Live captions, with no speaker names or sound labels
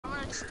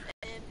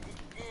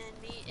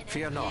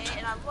Fear NBA, not.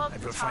 and I love I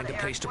the will Todd find a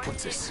place to Eric. put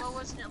this. What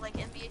wasn't it like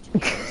NBA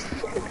 2K?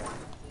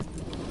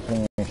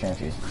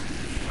 Transfuse.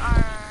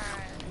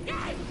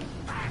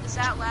 Is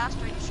that last,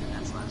 or are you sure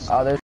that's last?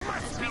 Oh, there's.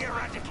 Is there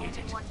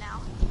one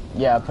now?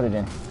 Yeah, I put it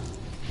in.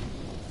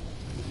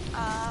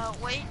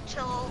 Wait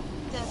till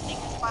the thing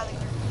is by the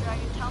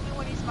dragon. Tell me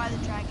when he's by the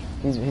dragon.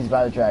 He's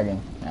by the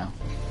dragon now.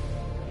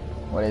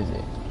 What is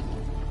it?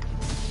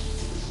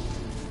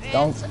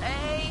 It's a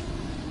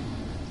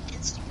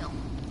insta-kill.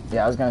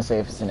 Yeah, I was gonna say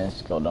if it's an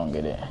insta-kill, don't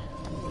get it.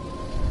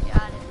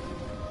 Got it.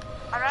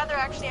 I'd rather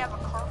actually have a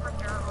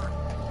carpenter or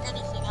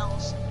anything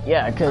else.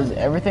 Yeah, because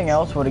everything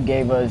else would have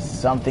gave us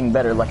something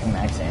better, like a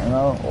max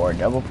ammo, or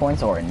double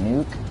points, or a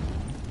nuke.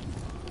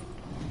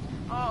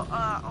 Oh,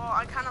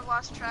 I kind of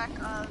lost track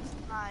of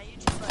my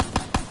YouTube,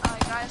 but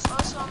guys,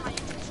 also on my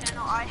YouTube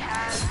channel, I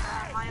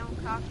have my own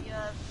copy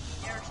of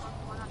Eric's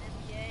One on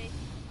NBA.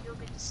 You'll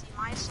get to see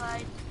my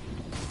side.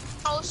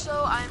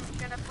 Also, I'm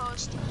gonna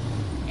post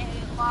a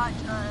lot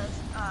of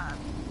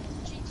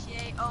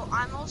GTA. Oh,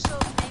 I'm also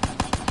maybe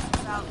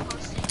thinking about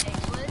posting a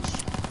glitch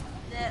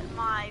that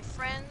my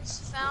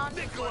friends found.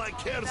 Nikolai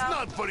cares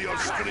not for your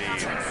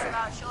streams.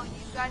 About showing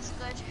you guys a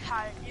glitch,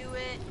 how to do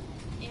it,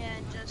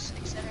 and just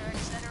etc.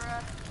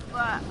 etc.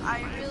 But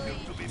I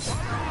really don't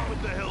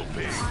want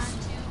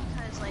to,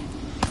 because like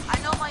I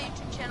know my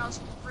YouTube channel is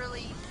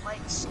really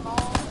like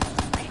small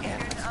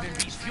compared to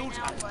others right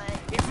now,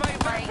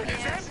 but like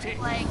if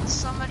like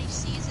somebody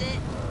sees it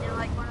and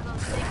like one of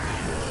those big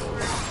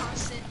YouTubers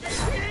posts it, then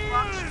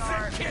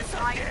Rockstar can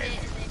find it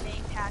and they may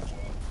patch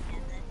it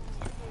and then.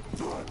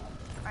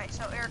 Alright,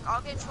 so Eric,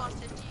 I'll get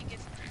 1250, you get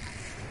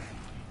 1500.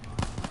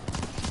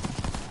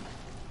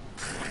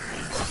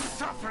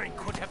 Suffering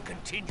could have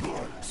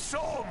continued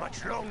so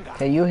much longer.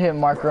 Okay, you hit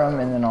mark room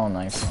and then I'll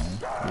knife him.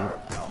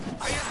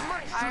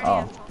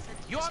 Oh.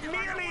 You're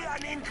merely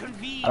an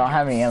inconvenience. I don't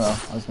have any ammo.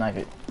 Let's knife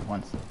it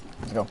once.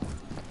 Let's go.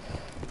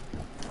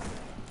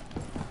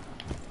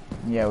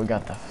 Yeah, we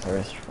got the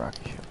first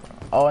rocket ship.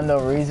 Oh, and the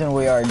reason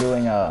we are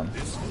doing the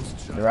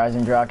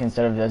Rising Drak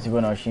instead of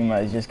Zetsubou no Shima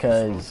is just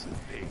because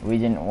we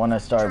didn't want to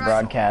start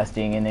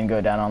broadcasting and then go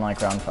down on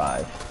like round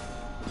 5.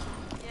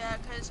 Yeah,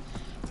 because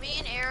me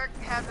and Eric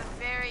have a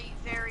very,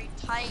 very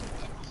tight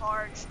and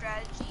hard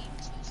strategy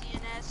to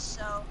ZNS,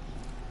 so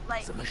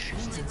like we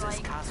usually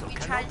like we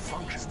try to do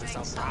these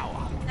things, so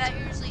that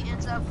usually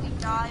ends up we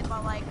die by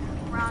like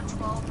round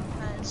 12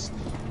 because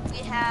we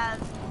have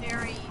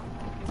very,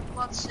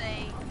 let's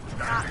say,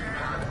 not very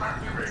good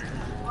weapons.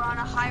 We're on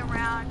a high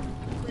round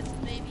with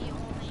maybe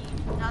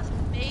only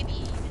nothing, maybe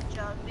even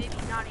jug, maybe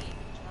not even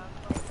jug.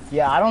 Like,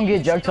 yeah, I don't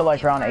get jug till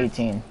like round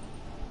 18.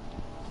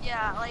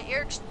 Yeah, like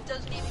Eric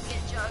doesn't even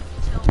get jug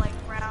until like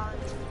round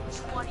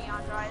 20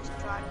 on Rising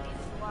Drak,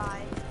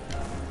 why?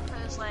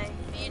 Because like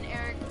me and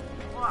Eric,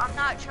 well, I'm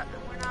not trying to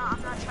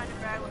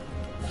brag, but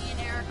me and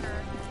Eric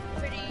are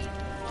pretty,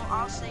 well,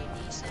 I'll say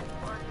decent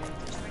or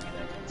just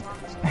regular kids,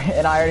 honestly.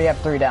 And I already have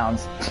 3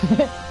 downs.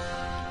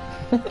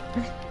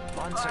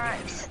 Once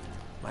again,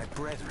 my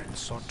brethren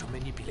sought to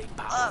manipulate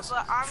powers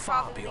but I'm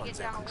far probably beyond get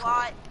their down control. a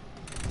lot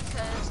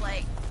because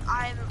like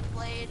I haven't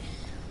played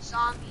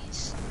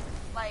zombies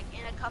like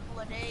in a couple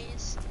of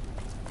days,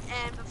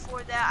 and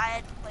before that I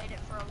hadn't played it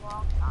for a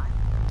long time.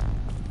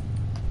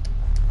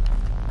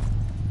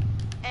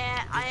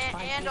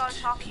 And on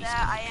top of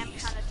that, I am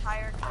kind of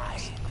tired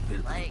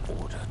because like,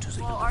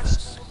 well, our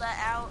school let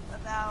out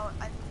about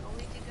I think a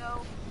week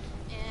ago,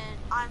 and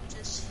I'm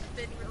just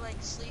been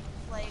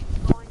like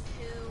going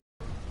to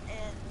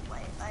and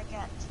like I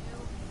got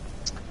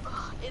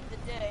 2 in the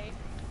day.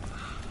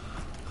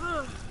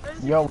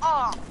 Yo.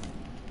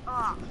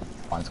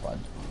 One squad.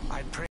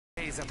 I pray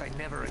that I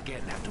never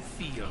again have to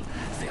feel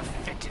their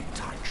fetid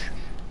touch.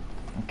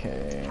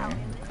 Okay.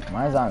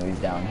 My zombie's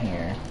down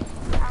here.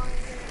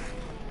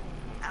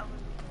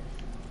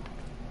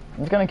 I'm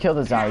just gonna kill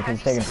the zombie because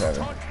it's taking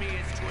forever.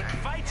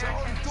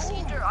 Have you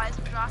seen your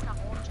Rising Drak on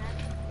old gen?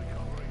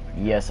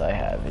 Yes, I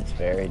have. It's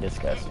very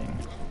disgusting.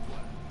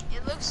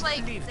 It looks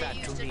like they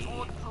used an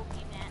old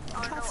Pokemon,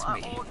 or no,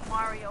 an old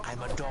Mario.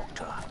 I'm a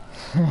doctor.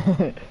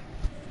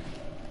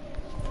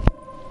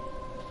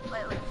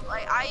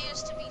 Like I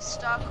used to be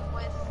stuck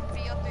with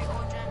 303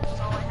 old gen because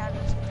all I had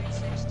was a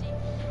 360,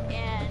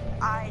 and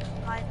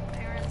my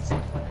parents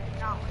did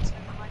not want to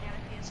spend the money on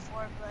a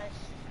PS4, but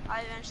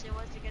I eventually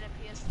was to get a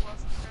PS4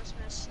 for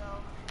Christmas, so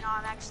now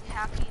I'm actually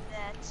happy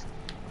that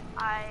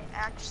I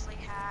actually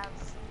have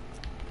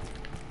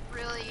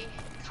really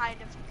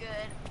kind of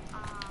good,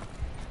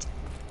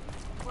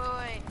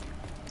 wait,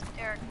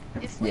 Eric,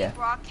 if we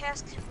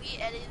broadcast, can we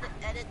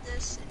edit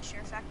this in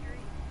Share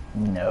Factory?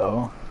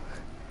 No.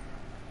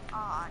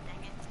 Aw,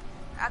 dang it.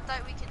 I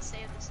thought we could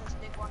save this as a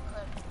big one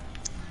clip.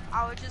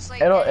 I would just like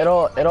it'll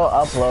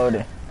upload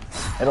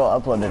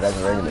it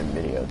as a regular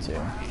video too.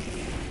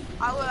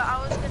 I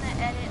was gonna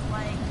edit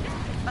like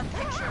a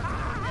picture of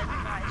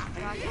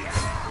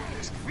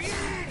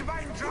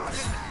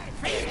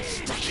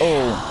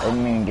Oh, I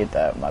didn't even get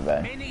that, my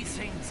bad. Many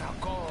things are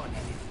gone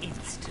in an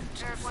instant.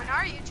 When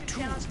our YouTube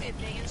channels get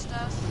big and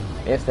stuff,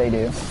 If they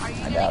do, are you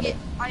I gonna doubt get? it.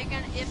 Are you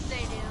gonna? If they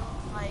do,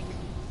 like,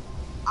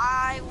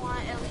 I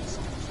want at least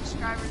 2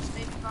 subscribers,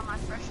 maybe by my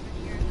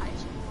freshman year in high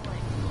school.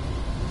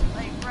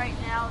 Like right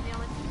now, the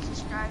only people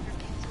subscribed are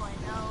people I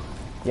know.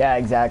 Yeah,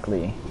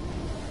 exactly.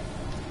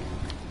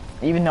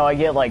 Even though I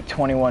get like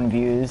 21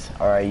 views,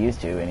 or I used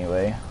to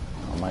anyway,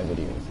 on my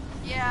videos.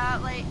 Yeah,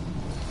 like,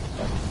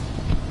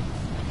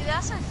 see,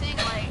 that's the thing.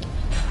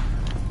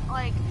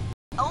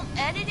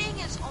 Editing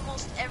is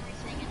almost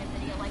everything in a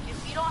video. Like,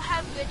 if you don't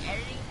have good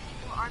editing,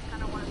 people aren't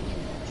gonna want to be in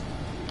it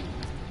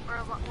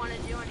or want to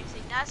do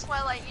anything. That's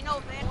why, like, you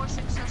know, Van more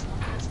successful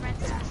than his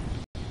friends is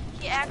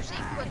he actually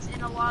puts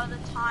in a lot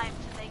of the time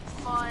to make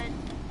fun,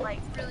 like,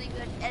 really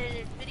good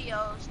edited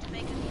videos to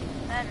make them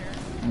even better.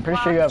 I'm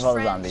pretty sure you have all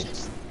the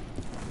zombies.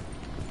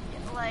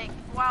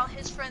 While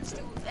his friends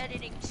do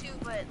editing too,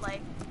 but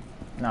like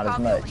Not as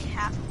probably much. only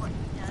half of what he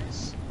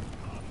does.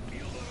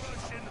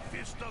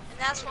 And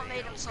that's what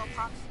made him so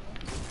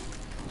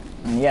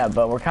popular. Yeah,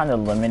 but we're kind of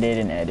limited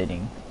in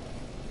editing.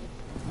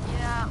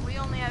 Yeah, we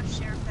only have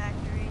Share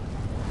Factory.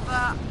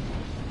 But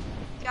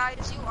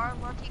guys, you are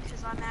lucky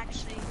because I'm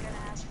actually gonna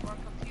ask for a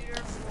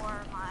computer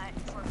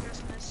for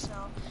Christmas. So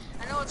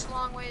I know it's a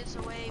long ways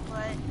away,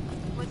 but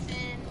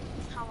within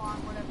how long,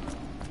 whatever,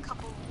 a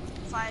couple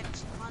 5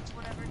 months,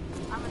 whatever,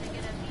 I'm gonna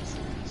get a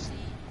decent PC,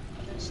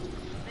 just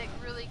make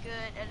really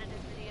good edited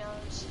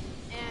videos,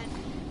 and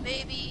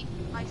maybe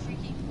my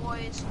freaky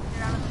boys will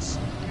get out of the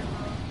speaker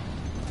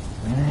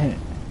mode.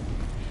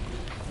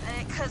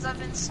 Because I've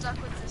been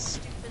stuck with this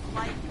stupid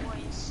light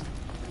voice,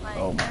 like,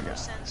 Oh my ever God.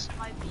 since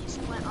my beast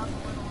went up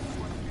a little in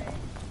 4th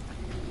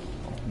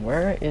grade.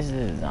 Where is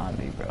this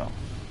zombie, bro?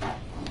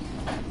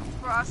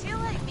 Bro, I feel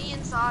like me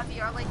and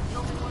Zombie are like the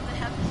only one that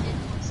have kid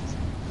voices.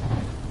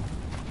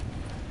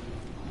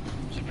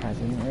 I'm surprised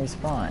he didn't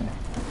respawn.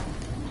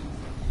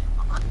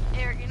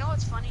 Eric, you know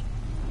what's funny?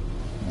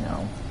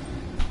 No.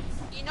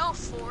 You know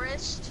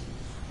Forrest?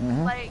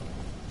 Mm-hmm. Like,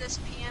 this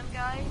PM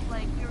guy,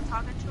 like, we were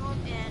talking to him,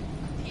 and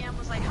PM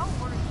was like, how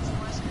old are you,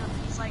 Forrest? And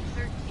he's like,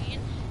 13.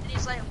 And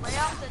he's like, lay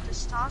off the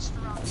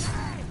testosterone.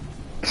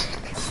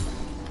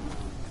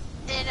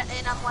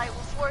 And I'm like,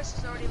 well, Forrest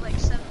is already like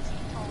 17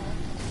 tall.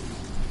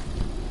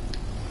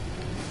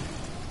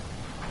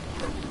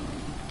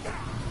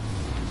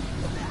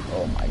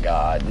 Oh my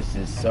God, this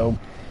is so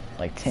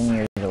like 10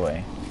 years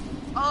away.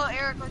 Oh,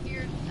 Eric, look at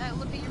your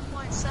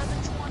point,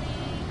 720.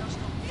 No,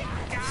 still.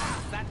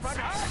 That front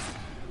hurt!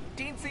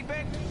 Teensy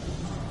bit!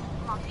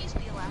 Come on, please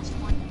be the last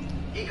one.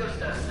 Eagles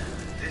Dust,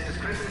 this is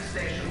Griffin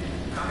Station.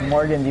 Come in.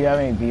 Morgan, do you have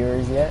any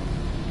viewers yet?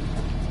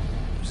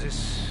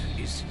 This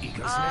is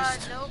Eagle's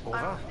Nest. Nope, I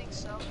Over. don't think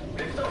so.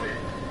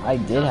 I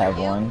did have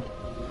one.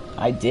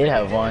 I did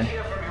have one.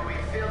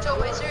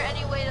 So, is there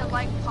any way to,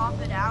 like, pop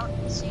it out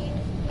and see?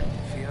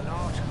 Fear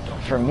not.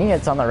 Don't For me,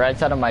 it's on the right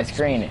side of my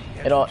screen.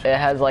 It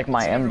has like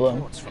my emblem.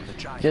 reports from the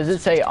giants. Does it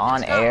say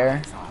on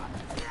air?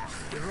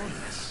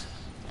 Erroneous.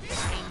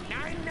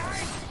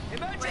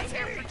 999! Wait,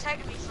 here, Emergency!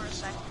 protect me for a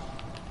second.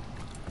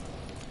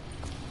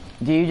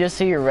 Do you just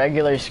see your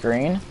regular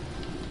screen?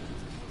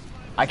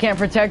 I can't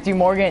protect you,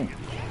 Morgan.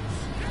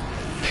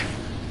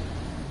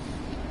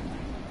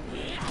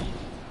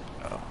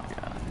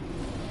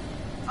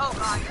 Oh,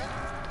 God.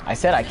 I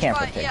said I can't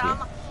But, protect yeah,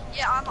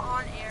 you. I'm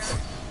on air.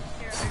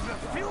 Here.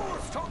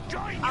 Refuse to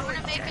join you I'm gonna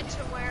in make death. it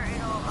to where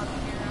it'll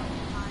appear on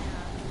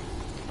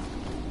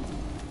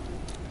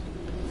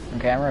my,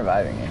 Okay, I'm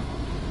reviving you.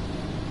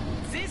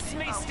 This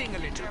may sting a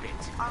little bit.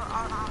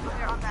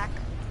 here, I'm back.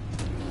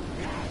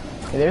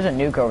 Hey, there's a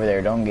nuke over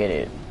there. Don't get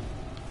it.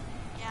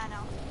 Yeah, I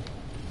know.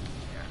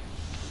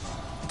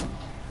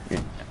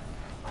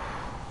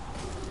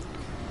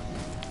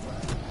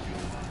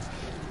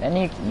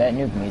 That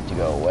nuke needs to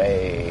go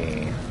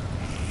away.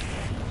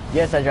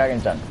 Yes, that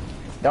dragon's done.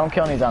 Don't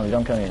kill any zombies.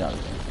 Don't kill any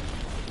zombies.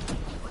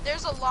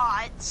 There's a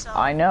lot, so.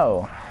 I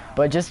know,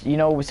 but just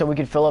so we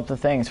could fill up the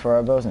things for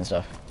our bows and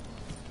stuff.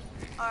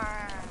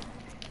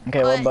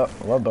 Okay, But-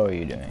 what bow are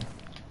you doing?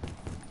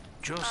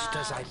 Just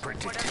as I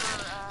predicted,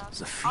 whatever,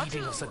 the I'll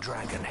feeding do- of the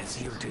dragon has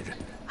yielded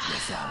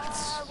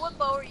results. What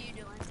bow are you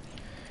doing?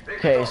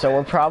 Okay, so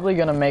we're probably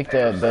gonna make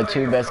the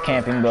 2 best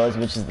camping bows,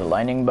 which is the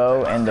lightning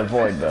bow and the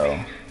void bow.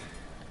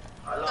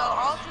 No,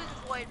 I'll do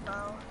the void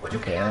bow.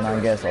 Okay, and I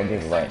guess I'll do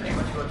the lightning.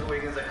 What you are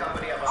doing in the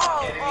company of our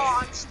Oh, enemies.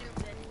 I'm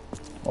stupid.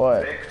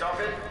 What? Picked off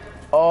it.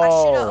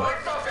 Oh,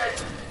 Picked off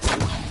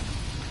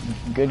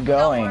it. good Don't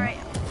going. worry.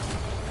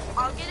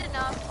 I'll get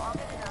enough. I'll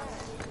get enough.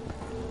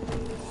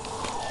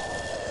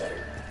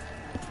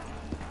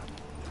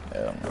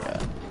 Oh my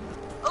God.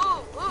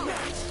 Ooh, ooh.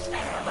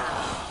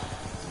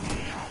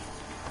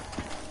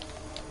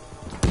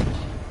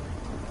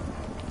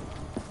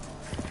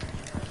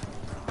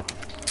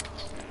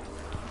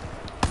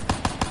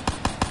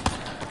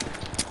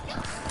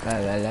 La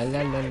la la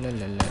la la la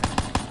la la.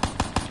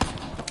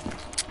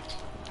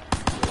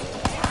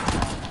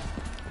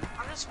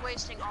 I'm just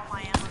wasting all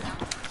my ammo now.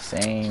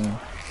 Same.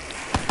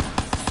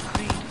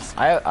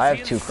 I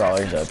have 2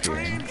 crawlers up here.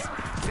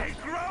 They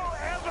grow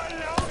ever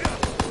louder.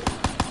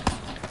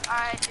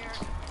 Alright, here.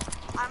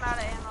 I'm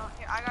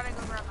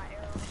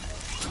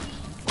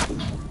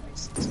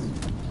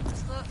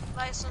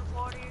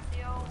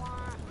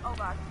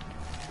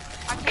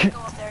can't go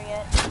up there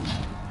yet.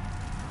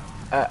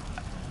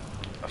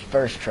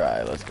 First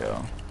try, let's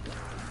go.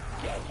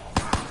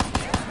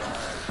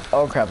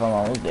 Oh crap, I'm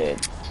almost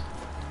dead.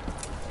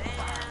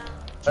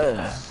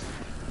 Damn.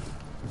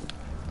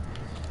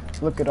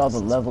 Look at all the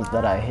levels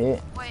that I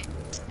hit. Wait, to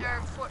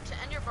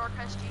end your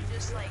broadcast, you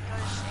just like go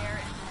to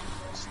share and then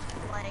just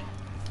like.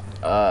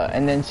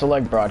 And then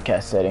select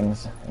broadcast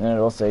settings, and then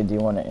it'll say, do you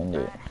want to end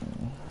it?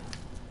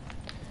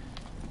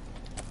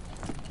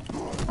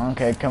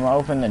 Okay, come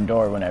open the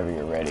door whenever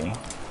you're ready.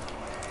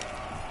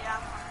 Yeah.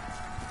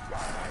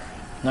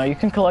 No, you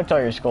can collect all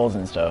your skulls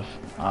and stuff.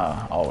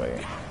 I'll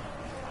wait.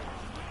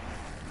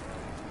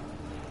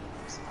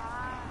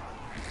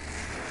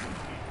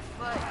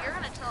 But you're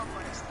gonna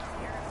teleport us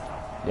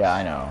though. Yeah,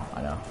 I know.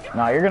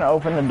 No, you're gonna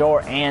open the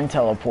door and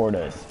teleport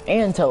us.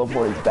 And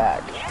teleport us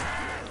back.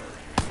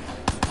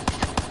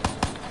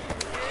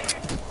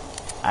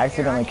 I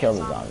accidentally killed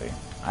a zombie.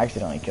 I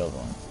accidentally killed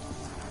one.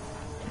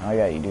 Oh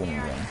yeah, you do it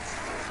again.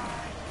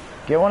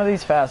 Get one of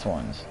these fast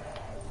ones.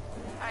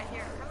 Alright,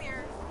 here, come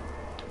here.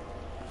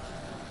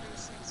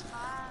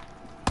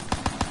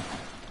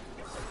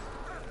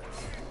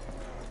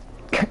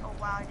 365. Oh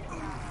wow, I did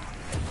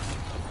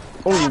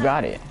that. Oh, you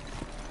got it.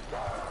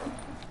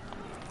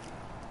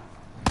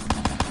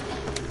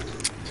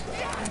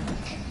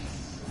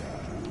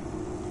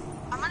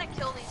 I'm gonna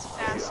kill these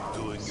fast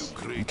ones.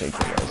 Take you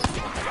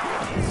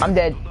guys. I'm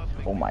dead.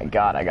 Oh my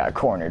god, I got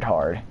cornered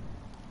hard.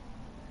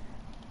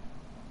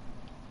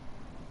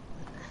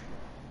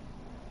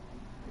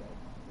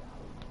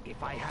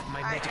 If I had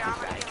my medical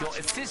bag, your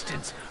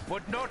assistance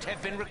would not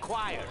have been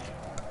required.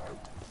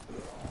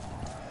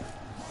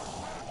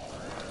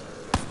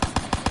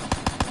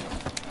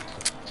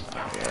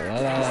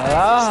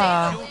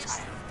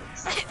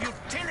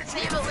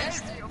 Save at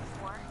least 3 or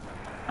 4.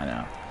 I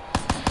know.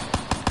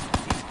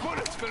 These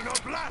bullets will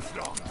not last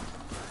long.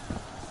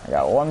 I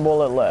got one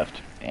bullet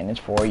left, and it's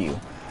for you.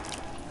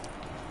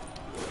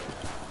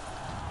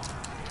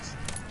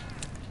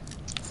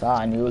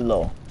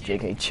 Sanulo,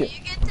 JK Do Chip.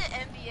 you get the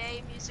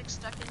NBA music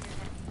stuck in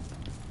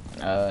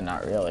your head?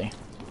 Not really.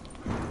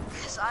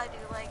 Because I do,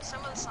 like,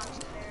 some of the songs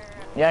in there.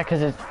 Yeah, cause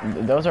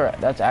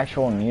that's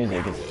actual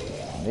music.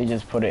 They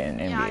just put it in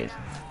Yeah, I NBA. know.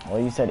 Well,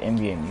 you said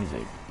NBA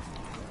music.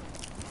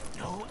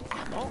 No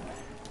ammo?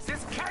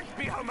 This can't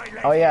be how my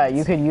life Oh yeah,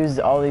 you could use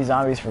all these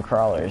zombies for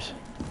crawlers.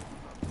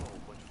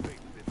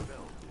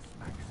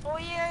 Oh,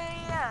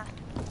 yeah.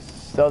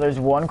 So there's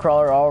one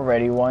crawler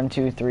already. 1,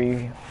 2,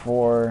 3,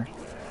 4,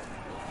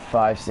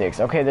 5, 6.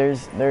 Okay,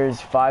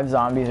 there's 5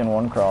 zombies and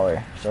 1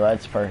 crawler, so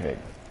that's perfect.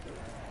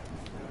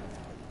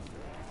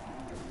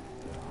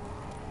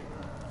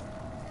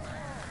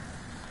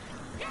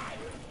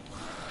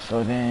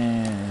 So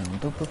then,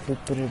 Oh,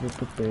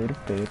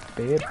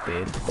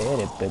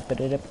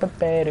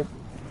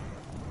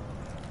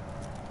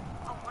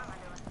 what am I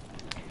doing?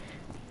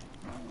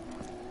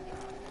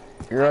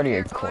 you're already a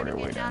You're going quarter to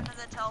way get down down. to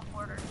the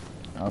teleporter.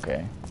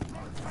 Okay.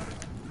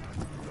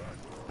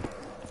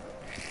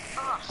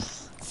 Ugh.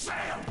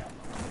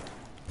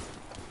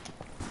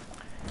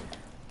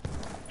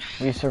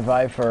 We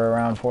survived for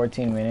around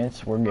 14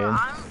 minutes. We're good.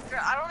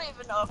 I don't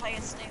even know if I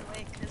can stay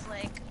awake because,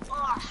 like,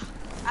 ugh,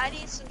 I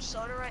need some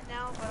soda right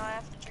now, but I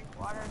have to drink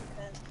water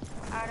because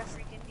I gotta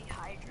freaking be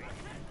hydrated.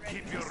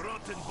 Keep your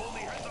rotten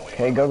bully head away.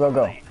 Okay, go. Go.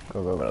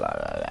 La, la, la,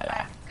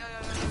 la. Go.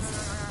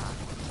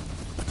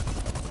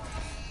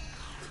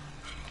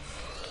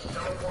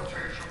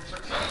 Teleportation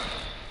success.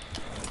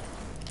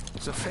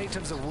 The fate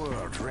of the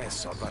world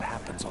rests on what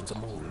happens on the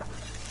moon.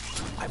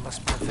 I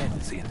must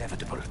prevent the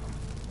inevitable.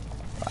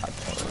 I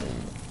totally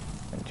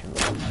went too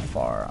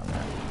far on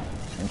that.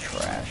 And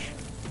trash.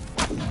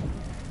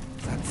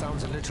 That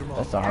sounds a little more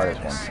That's the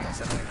hardest one.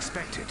 than I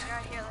expected.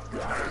 Right here,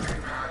 let's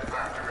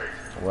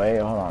go. Wait,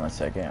 hold on a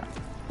second.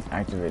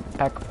 Activate the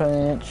pack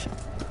punch.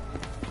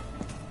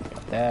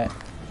 Got that.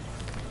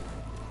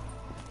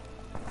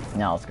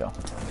 Now let's go. Okay,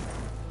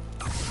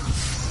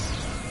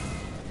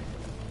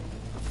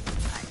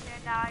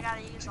 now I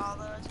gotta use all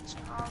those as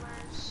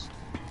crawlers.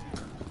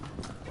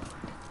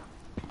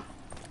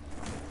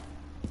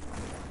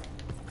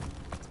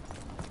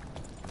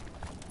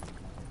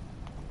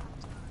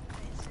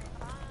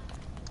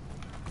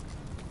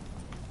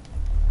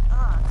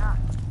 Oh, God.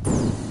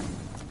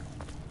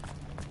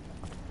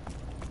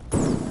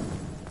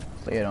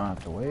 So you don't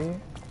have to wait.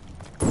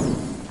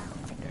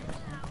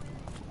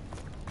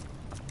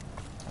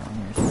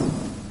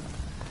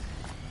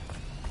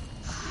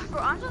 Bro,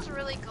 I'm just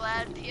really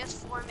glad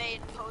PS4 made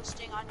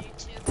posting on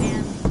YouTube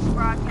and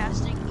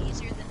broadcasting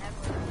easier than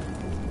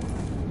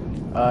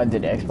ever.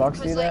 Did Xbox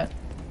do Cause, that?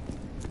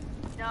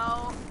 like,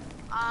 no,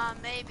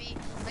 maybe.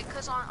 Like,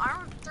 cause on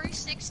our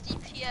 360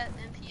 and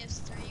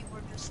PS3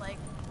 were just like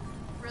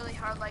really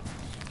hard. Like,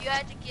 you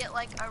had to get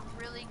like a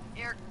really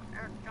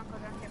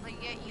like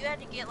you had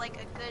to get like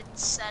a good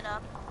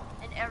setup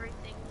and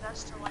everything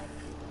just to like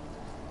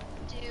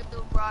do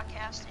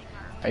broadcasting.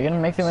 Are you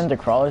gonna make them into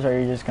crawlers, or are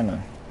you just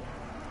gonna?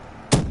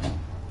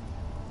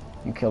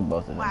 You killed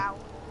both of them. Wow.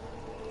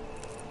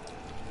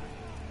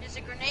 Does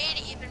a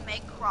grenade even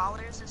make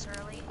crawlers this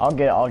early? I'll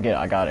get it.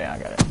 I got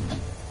it.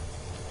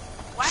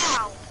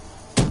 Wow.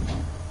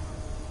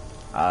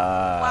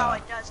 Wow,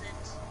 it doesn't.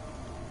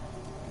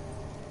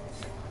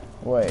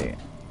 Wait.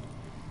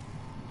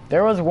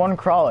 There was one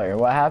crawler.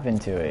 What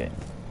happened to it?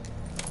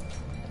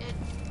 It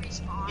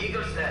respawned.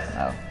 Eagle's Nest.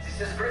 Oh.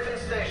 This is Griffin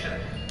Station.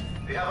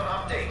 We have an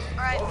update.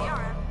 Alright,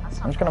 BRM. That's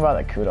I'm not just gonna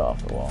buy the CUDA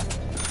off the wall.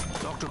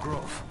 Dr.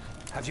 Grove,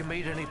 have you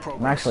made any progress?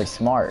 I'm actually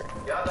smart.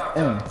 Yeah,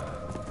 Doctor.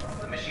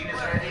 The machine is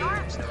ready.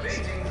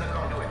 Innovating the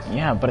conduit.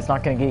 Yeah, but it's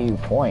not gonna get you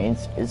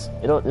points. It's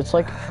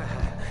like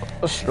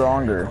a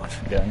stronger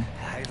gun.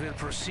 I will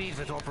proceed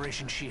with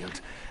Operation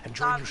Shield and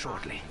join you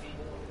shortly.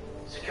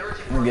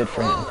 Security I'm good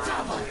for him.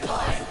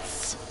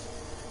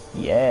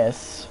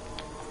 Yes.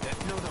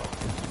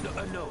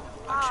 No.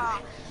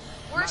 Ah,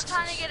 worst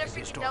time to get a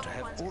freaking double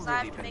ones because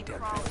I have to make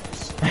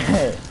crawlers.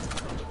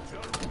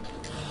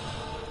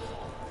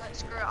 But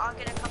screw it, I'll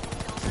get a couple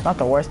kills. Not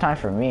the worst time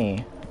for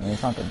me. I mean,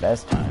 it's not the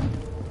best time,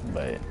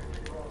 but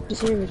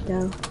Here we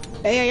go.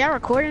 Hey, are y'all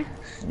recording?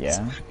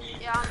 yeah,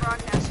 Yeah, I'm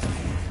broadcasting.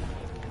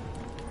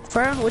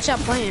 Bro, what y'all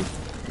playing?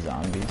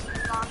 zombies.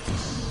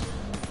 Zombies.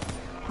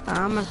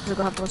 I'm gonna have to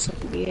go help us up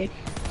NBA.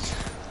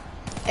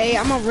 Hey,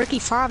 I'm on rookie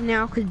 5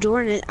 now because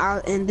Jordan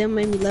and them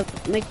made me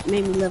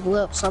level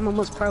up, so I'm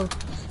almost pro.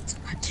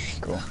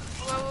 Cool.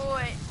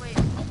 Wait.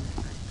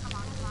 Come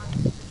on.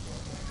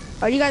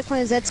 Are you guys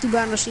playing Zetsu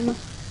by Noshima?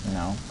 No,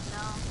 No, I'm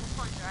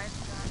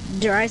playing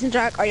Drive. Rise and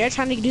Jock, are y'all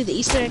trying to do the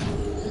Easter egg?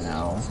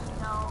 no.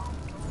 No,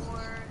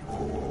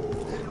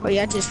 or Or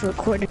y'all just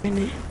recording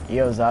it?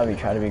 Yo, Zabi,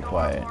 try to be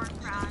quiet.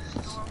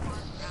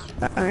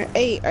 Alright,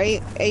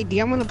 hey, do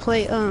y'all wanna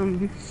play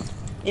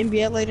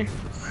NBA later?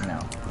 No.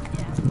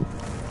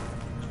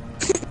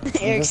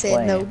 Eric just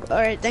said no. playing.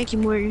 Alright, thank you,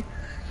 Morgan.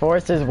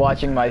 Forrest is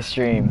watching my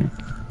stream.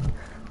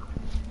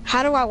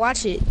 How do I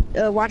watch it?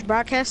 Watch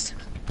broadcast?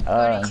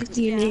 Click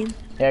to your name.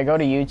 Yeah, go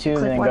to YouTube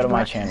and then Click go to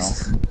my watch channel.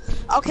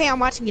 broadcast. Okay, I'm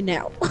watching it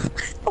now.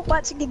 I'm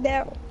watching it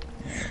now.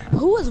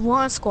 Who is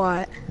One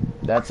Squad?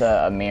 That's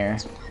Amir.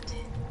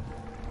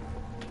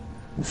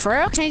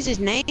 Pharrell changed his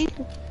name?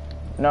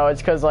 No,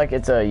 it's cause like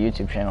it's a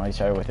YouTube channel. He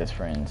started with his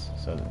friends,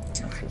 so that's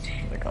just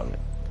what they call it.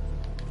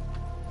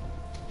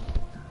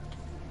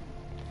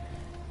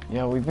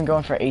 Yo, we've been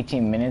going for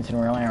 18 minutes and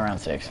we're only around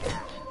 6.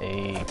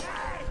 8.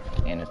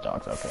 And his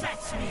dog's okay.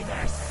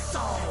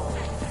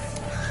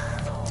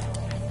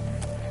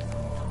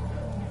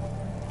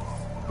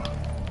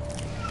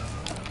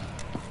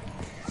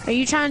 Are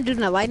you trying to do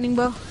the lightning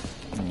bow?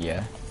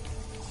 Yeah.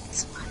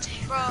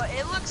 bro,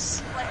 it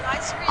looks like my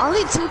screen.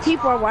 Only 2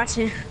 people are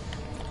watching.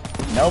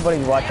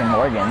 Nobody's watching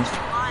Morgan's.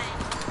 Mine.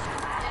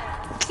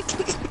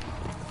 Yeah.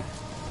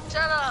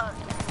 Shut up.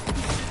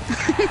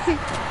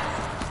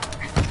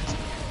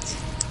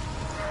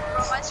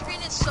 Bro, my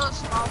screen is so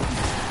small. On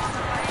the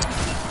right.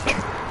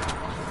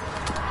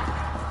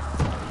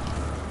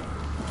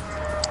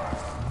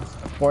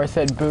 Forrest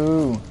said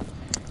boo.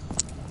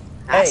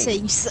 I Hey. say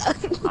you suck.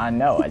 I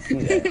know, I see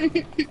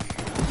that.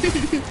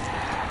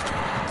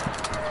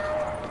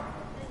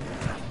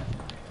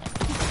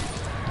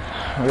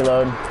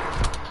 Reload.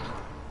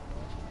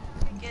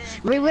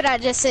 Read what I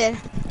just said.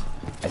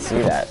 I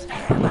see that.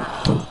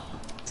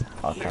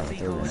 I'll cover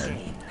through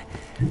it.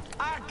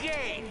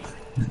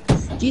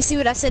 Do you see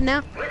what I said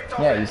now?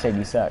 Yeah, you said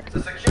you suck.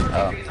 Oh,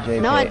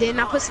 JK. No, I didn't.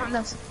 I put something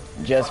else.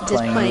 Just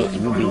playing playing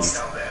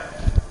UBs.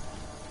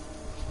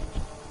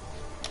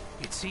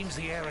 It seems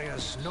the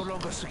area's no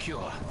longer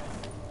secure.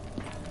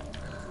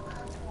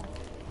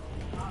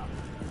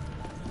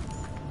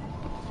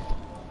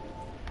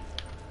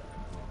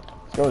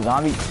 Go,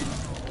 zombie.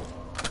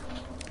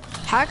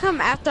 How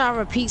come after I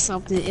repeat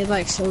something, it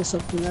like shows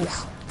something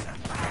else?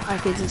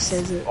 Like it just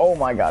says it. Oh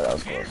my god, that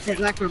was close. It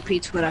like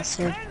repeats what I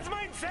said.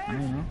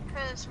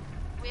 Because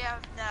we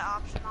have that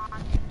option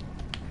on.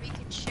 We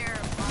can share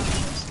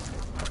files.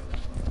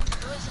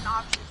 It was an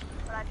option,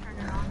 but I turned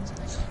it on.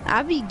 So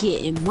I be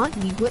getting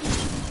money. What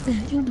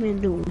you been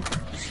doing?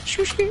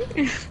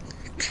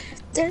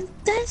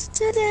 That's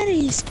to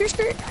daddy.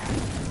 Skirt.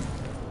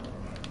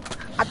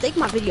 I think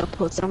my video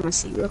posted. I'm gonna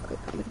see real quick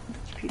on the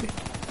computer.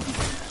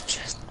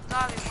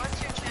 Bobby,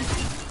 what's your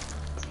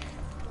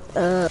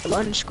channel?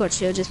 Underscore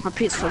chill, just my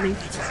pitch for me.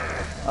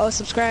 Oh,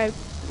 subscribe.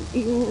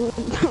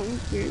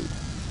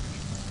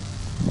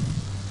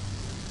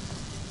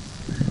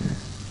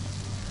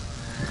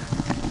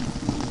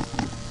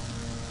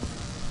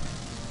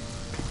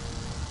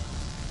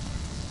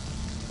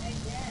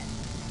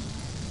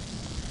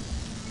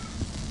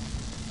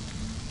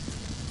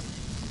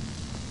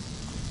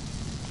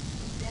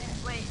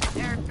 Wait,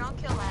 Eric, don't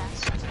kill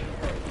last.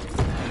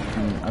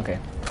 Okay.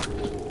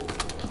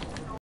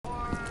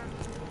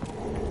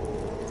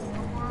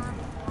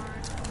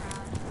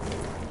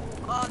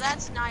 Oh,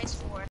 that's nice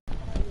for it.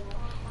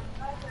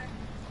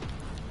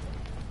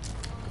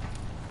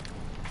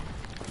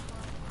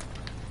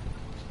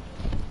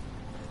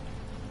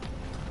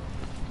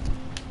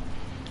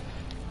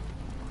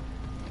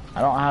 I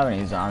don't have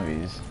any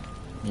zombies.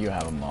 You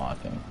have them all, I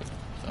think.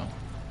 So.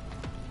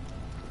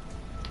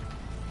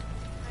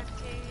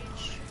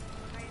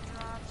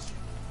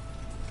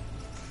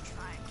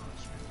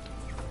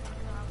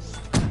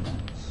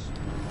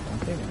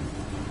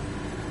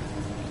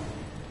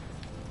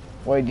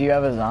 Wait, do you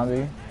have a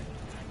zombie?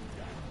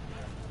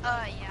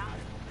 Yeah.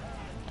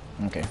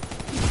 Okay.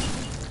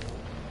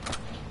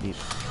 You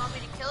want me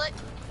to kill it?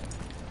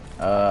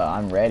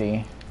 I'm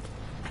ready.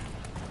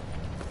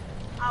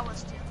 I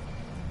was too.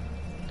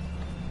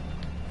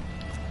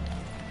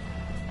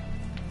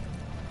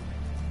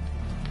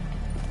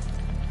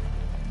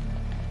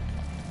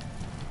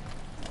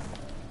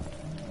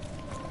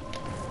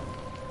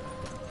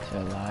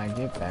 Till I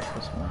get back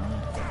this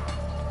morning.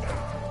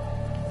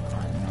 I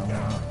know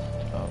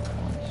of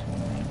one too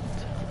many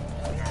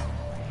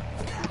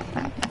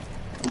times.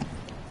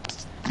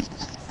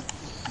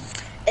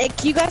 Hey,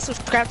 can you guys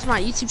subscribe to my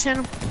YouTube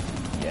channel?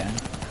 Yeah.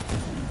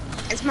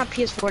 It's my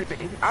PS4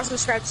 name. I'll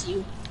subscribe to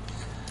you.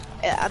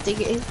 I think,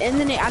 and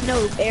then I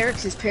know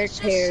Eric's is Pears.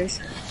 It's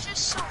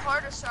just so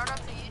hard to start up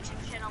a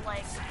YouTube channel.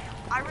 Like,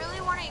 I really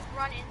want to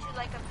run into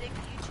like a big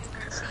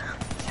YouTuber and see if he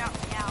can shout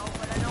me out,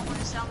 but I don't want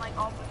to sound like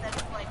all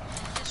pathetic. Like,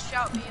 just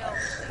shout me out,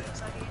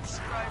 please. I need to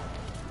subscribe.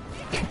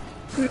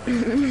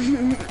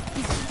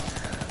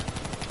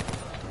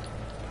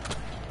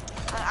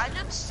 I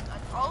just,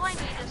 all I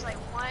need is like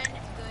one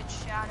good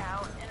shout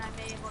out, and I'm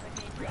able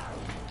to gain.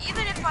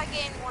 Even if I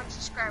gain 1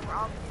 subscriber,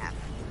 I'll be happy.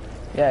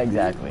 Yeah,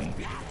 exactly.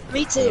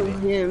 Me too.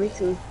 Yeah, me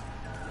too.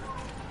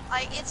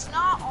 Like, it's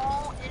not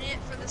all in it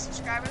for the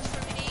subscribers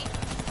for me.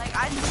 Like,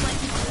 I just like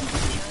doing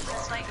videos.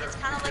 It's like, it's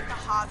kind of like a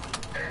hobby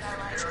that I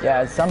like.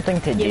 Yeah, it's something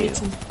to Yeah, me do.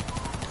 too.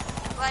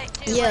 Like,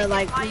 dude, Yeah, if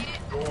like my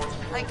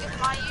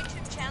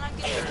YouTube channel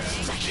gets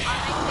big,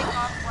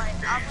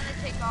 I'm gonna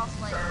take off,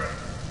 like,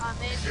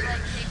 maybe,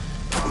 like, take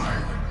 2 or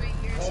 3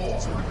 years to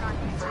just work on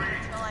YouTube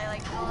until I,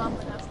 like, build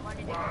up enough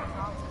money to go to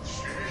college.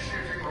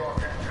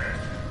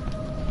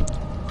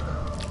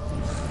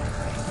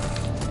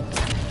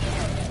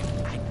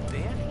 I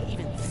barely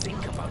even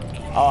think about it.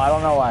 Oh, I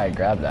don't know why I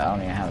grabbed that. I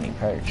don't even have any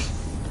perks.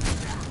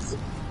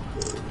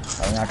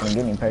 I'm not gonna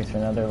get any perks for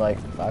another, like,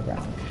 5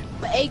 rounds.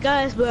 But hey,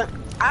 guys, but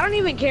I don't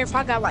even care if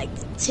I got like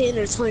 10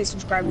 or 20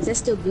 subscribers. That's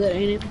still good,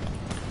 ain't it?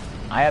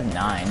 I have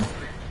 9.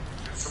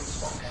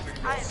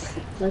 Like,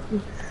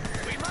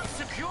 We must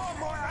secure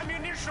more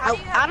ammunition.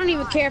 I don't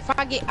even care if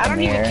I get. I don't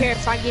I'm even here. care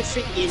if I get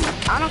freaking.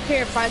 I don't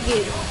care if I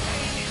get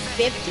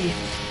 50.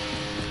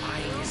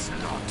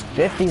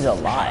 50's a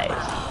lot.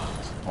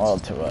 Well,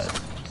 to us.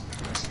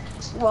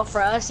 Well,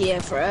 for us, yeah.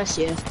 For us,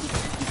 yeah.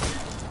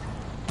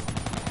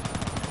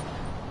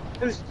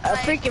 A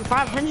freaking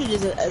 500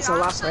 is a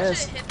lot for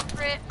us. I'm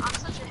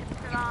such a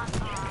hypocrite on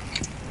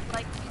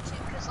like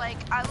YouTube, because like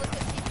I look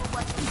at people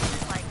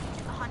with like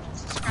 100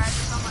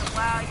 subscribers. I'm like,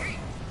 wow, your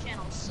YouTube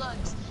channel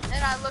sucks.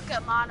 Then I look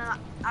at mine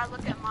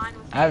with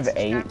I have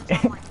 8.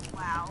 subscribers. I'm like,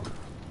 wow.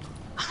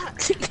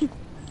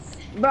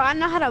 Bro, I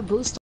know how to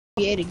boost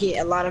VA to get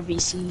a lot of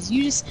VCs.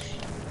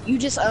 You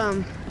just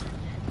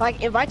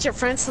like invite your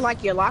friends to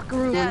like your locker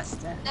room. That's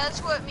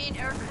what me and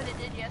Erica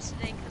did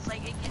yesterday, because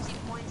like it gives you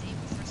points even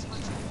for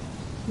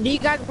switching. Do you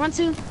guys want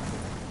to?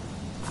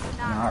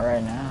 Not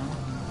right now.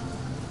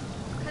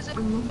 Because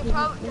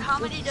how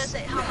much does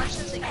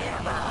it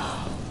get?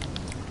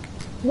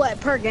 What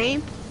per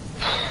game?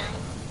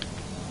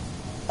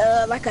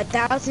 Like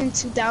 1,000,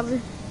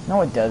 2,000.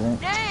 No, it doesn't.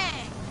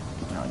 Dang!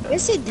 No, it doesn't.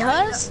 Yes, it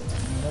does.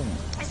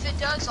 If it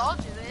does, I'll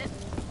do it.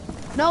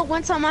 No,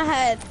 look,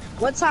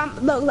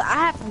 I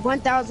have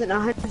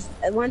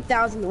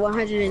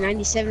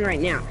 1,197 right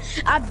now.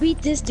 I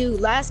beat this dude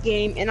last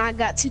game and I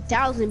got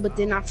 2,000, but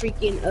then I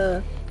freaking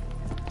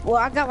well,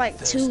 I got like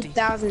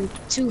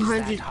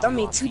 2,200. I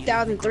mean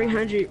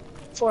 2,300,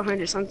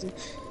 400 something.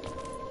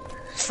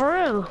 For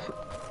real,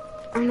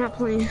 I'm not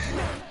playing.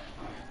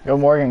 Yo,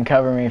 Morgan,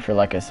 cover me for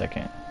like a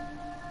second.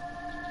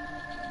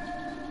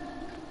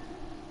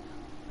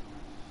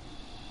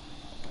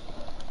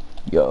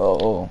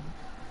 Yo.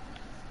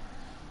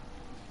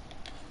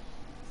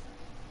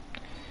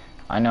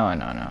 I know.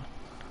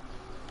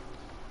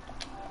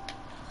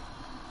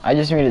 I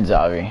just muted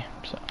Zavi,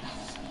 so,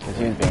 because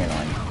he was being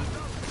annoying.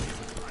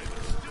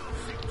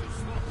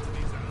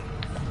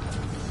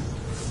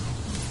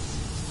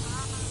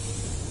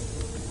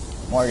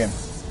 Morgan,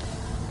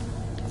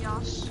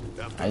 Josh.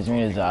 I just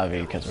muted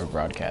Zavi because we're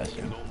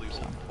broadcasting,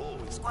 so.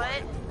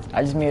 What?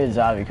 I just muted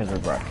Zavi because we're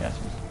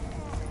broadcasting.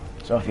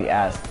 So if he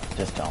asks,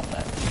 just tell him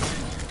that.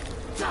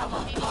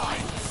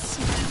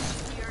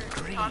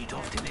 Greed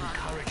often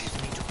encourages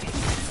me to take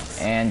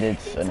And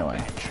it's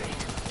annoying.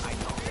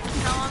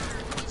 Tell him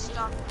he's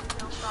stop.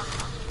 Don't stop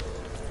talking.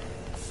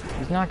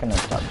 He's not gonna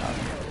stop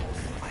talking.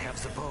 I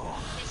have the bow.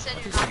 He said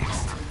you're not going.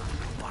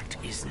 What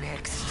is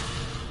next?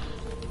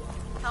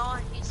 Tell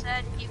him he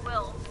said he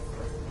will.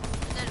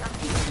 He said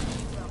he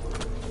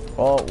will.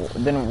 Well,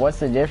 then what's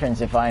the difference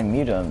if I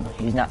mute him?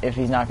 If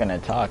he's not gonna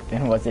talk,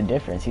 then what's the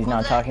difference? He's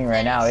not talking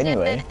right now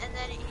anyway. And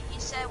then he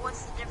said,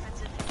 what's the difference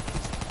if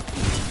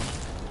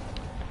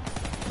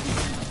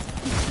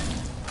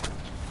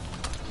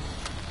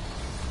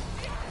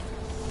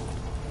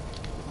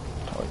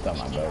Oh, I thought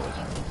my bow was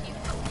on.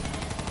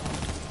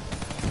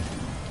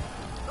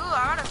 Ooh, I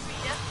got a free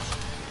death.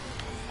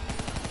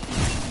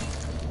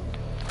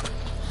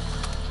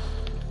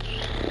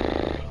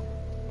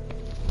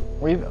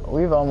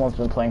 We've almost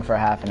been playing for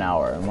half an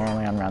hour, and we're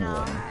only on round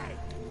 11.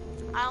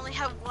 I only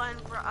have one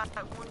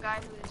guy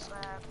who's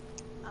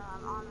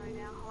on right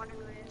now. I wonder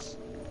who it is.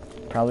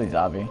 Probably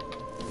Zabi.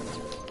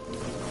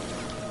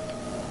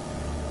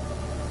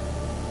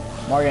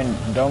 Morgan,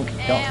 don't.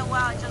 And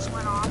wow, it just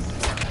went off.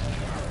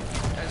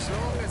 As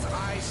long as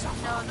I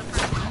No, the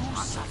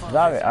person.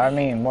 Zombie, I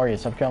mean, Morgan,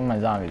 stop killing my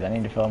zombies. I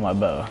need to fill my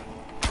bow.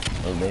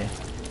 A little bit.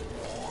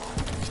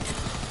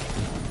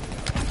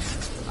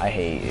 I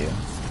hate you.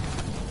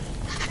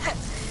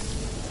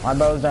 My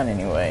bow's done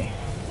anyway.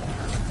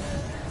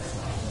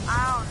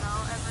 I don't know,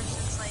 ever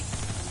since like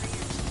 3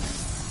 years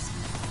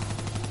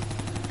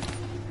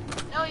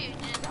ago. No, you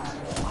didn't.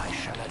 I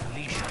shall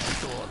unleash a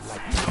sword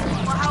like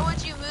Well, how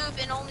would you move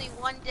in only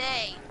one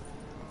day?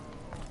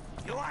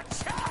 You are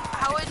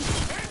How would you?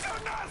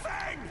 into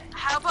nothing!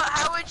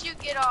 How would you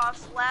get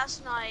off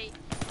last night?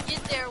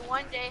 Get there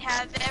one day,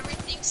 have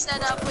everything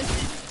set up with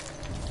it.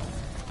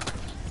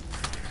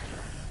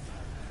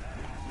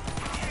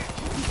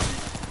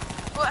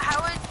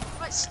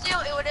 But still,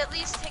 it would at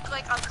least take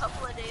like a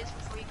couple of days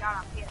before you got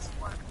on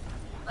PS4.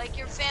 Like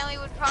your family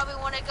would probably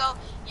want to go.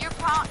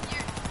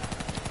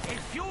 A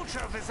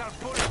future without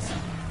bullets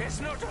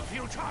is not a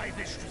future I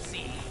wish to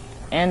see.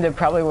 And it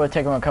probably would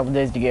take them a couple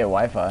days to get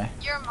Wi-Fi.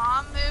 Your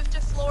mom moved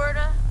to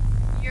Florida.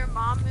 Your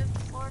mom moved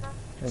to Florida.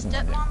 Doesn't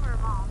matter. Stepmom or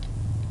mom?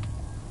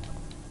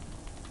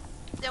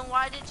 Then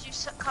why did you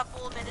a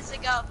couple of minutes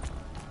ago?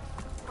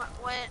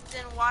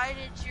 Then why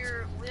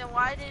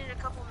did a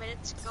couple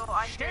minutes ago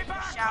I heard you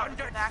shout in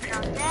the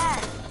background,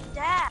 Dad,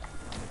 Dad?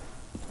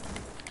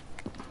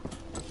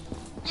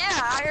 Yeah,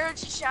 I heard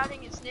you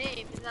shouting his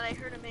name, and then I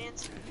heard him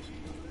answer.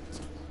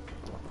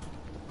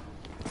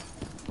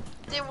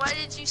 Then why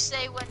did you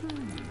say when?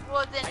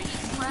 Well, then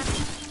he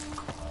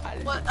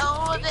left. What?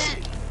 Oh,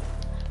 then.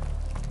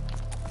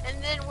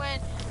 And then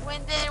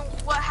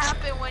what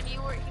happened when he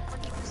was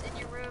in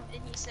your room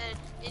and he said,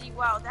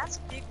 wow, that's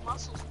big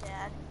muscles,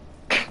 Dad.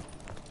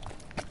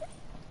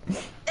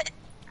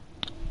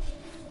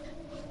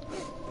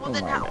 Well, Oh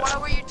then my why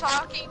were you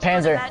talking to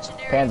Panzer, an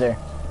imaginary? Panzer.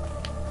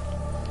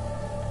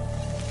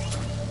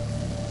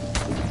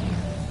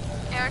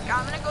 Eric,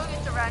 I'm gonna go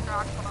get the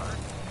Ragnarok card.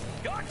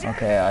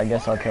 Okay, I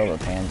guess I'll kill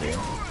the Panzer.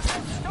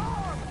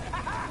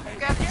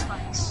 Grab the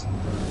spikes.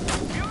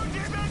 You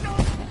didn't know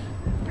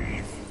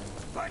peace,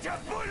 but a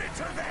bullet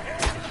to the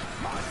head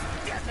most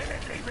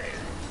definitely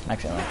will.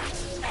 Excellent.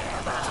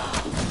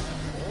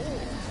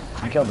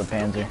 I killed the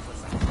Panzer.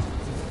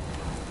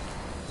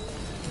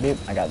 Beep,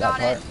 I got that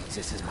part.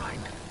 This is mine.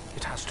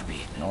 It has to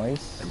be.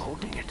 Noise. I'm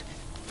holding it.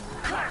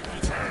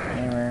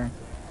 Hammer.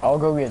 I'll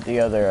go get the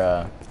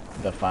other,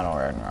 the final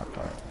Ragnarok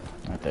part.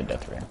 Not the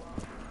death ray.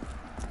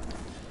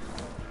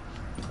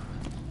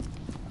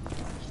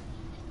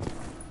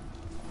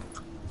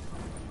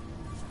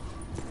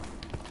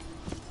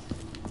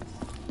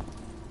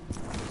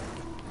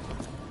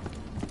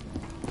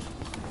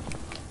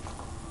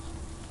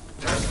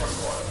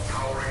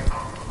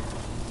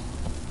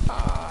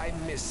 I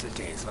miss the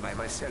days when I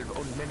myself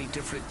owned many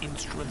different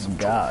instruments.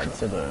 God,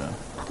 to the.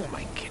 Who am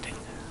I kidding?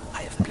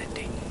 I have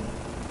plenty.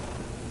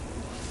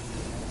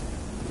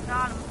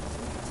 Got him.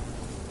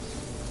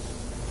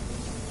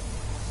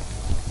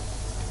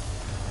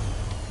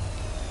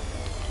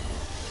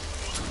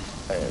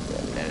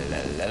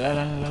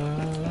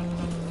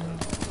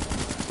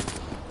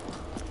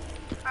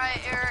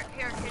 Alright, Eric,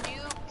 here, can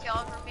you kill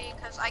for me?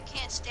 Because I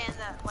can't stand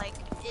that, like,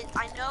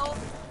 I know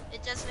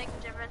it does make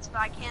a difference, but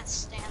I can't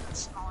stand the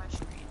smaller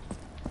screen.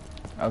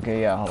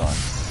 Okay, yeah, hold on.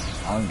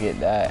 I'll get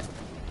that.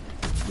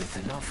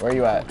 With enough Where are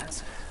you at?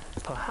 components,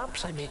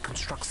 perhaps I may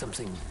construct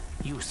something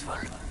useful.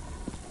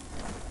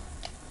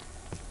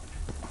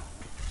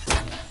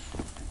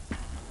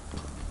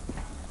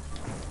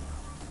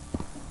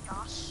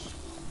 Gosh.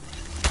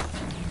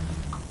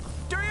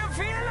 Do you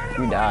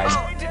feel You died.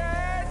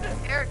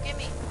 Eric, give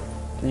me.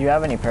 Did you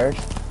have any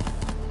perks?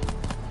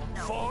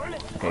 Fall,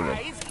 good.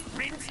 rise,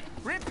 rinse,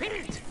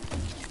 repeat.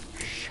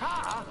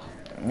 Sha.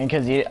 I mean,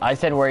 cause I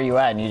said where you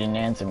at and you didn't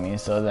answer me,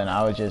 so then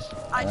I was just.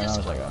 I and then just-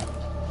 I was like, oh.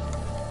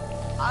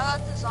 I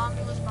thought the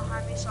zombie was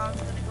behind me, so I was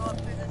gonna go up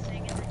through the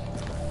thing and then you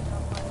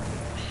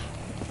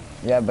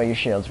would Yeah, but your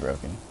shield's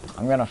broken.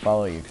 I'm gonna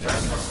follow you.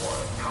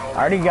 I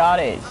already got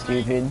it,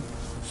 stupid.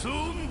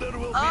 Soon there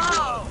will be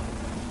Oh!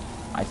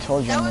 I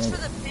told you. That I'm was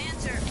gonna- for the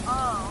Panzer.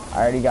 Oh. I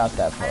already got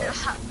that part.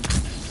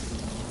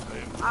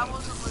 I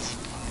wasn't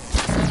listening.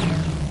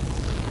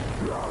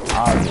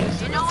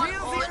 Obviously. You know on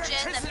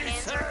Origin, the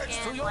Panzer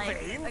can,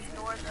 like,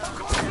 ignore the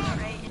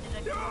right?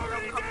 And it'll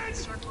come in a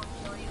circle and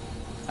kill you.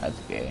 That's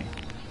gay.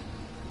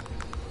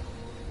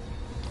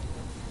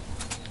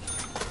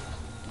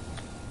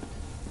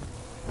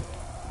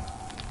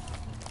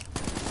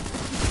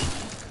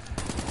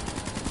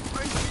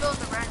 Where'd you build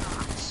the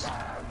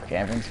Ragnaroks?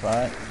 Camping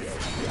spot.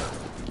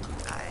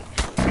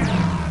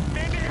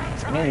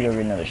 I need to go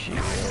get another shield.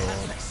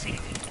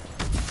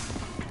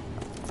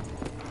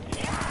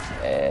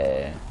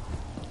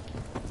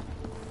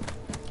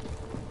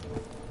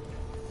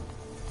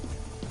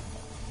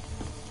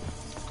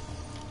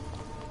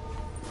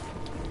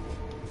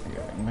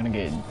 I'm gonna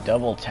get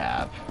double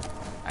tap.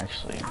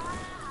 Actually,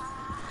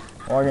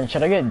 Morgan,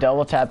 should I get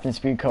double tap and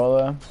speed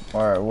cola,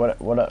 or what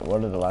are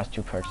the last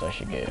two perks I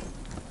should get?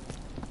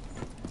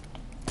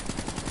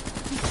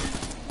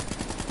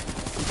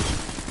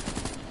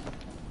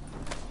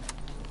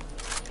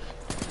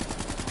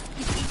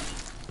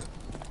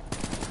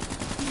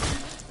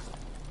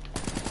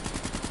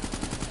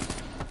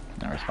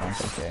 No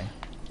response. Okay,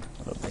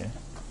 a little bit.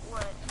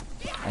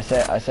 I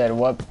said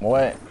what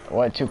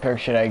two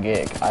perks should I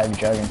get? I have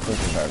Jug and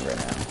Cookie Card right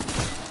now.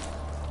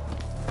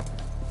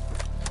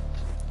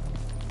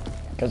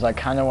 Because I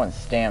kind of want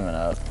stamina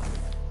up.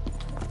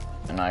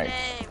 And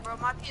Hey, bro,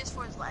 my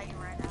PS4 is lagging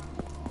right now.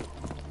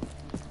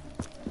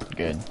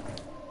 Good.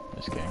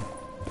 Just kidding.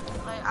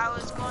 Like, I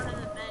was going to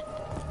the mid.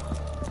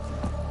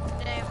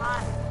 Hey,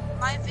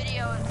 my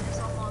video is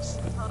almost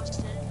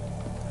posted.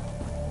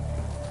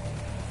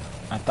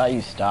 I thought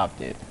you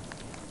stopped it.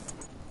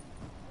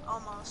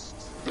 Almost.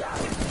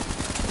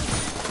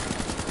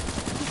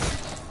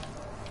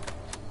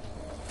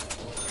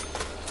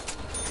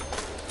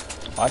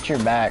 Watch your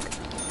back.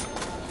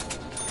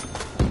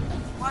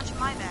 Watch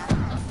my back.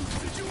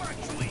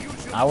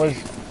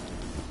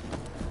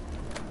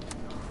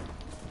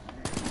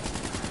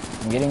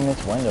 I'm getting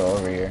this window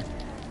over here.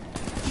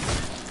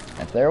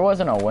 If there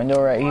wasn't a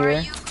window right Or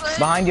here, you could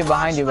behind you.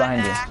 watch my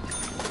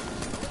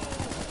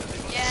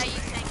Yeah, you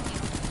think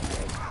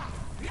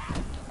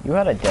you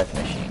had a death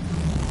machine.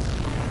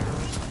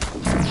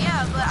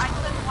 Yeah, but I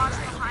couldn't watch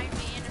behind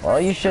me. And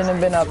Well, you shouldn't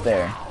have been up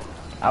there.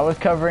 I was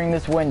covering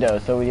this window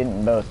so we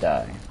didn't both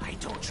die. I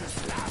don't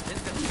just laugh in the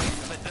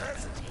face of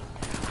adversity.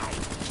 I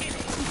kill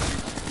it.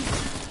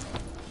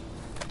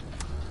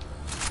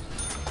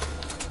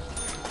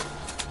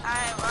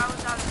 I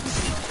was out of the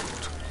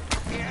field.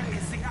 Here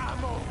is the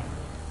ammo.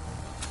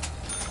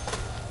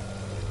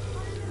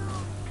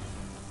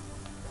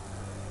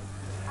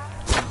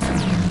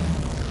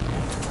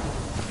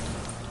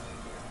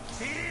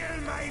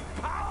 Feel my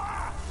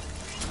power!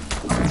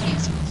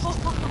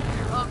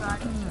 Oh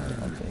god.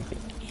 I'll take it.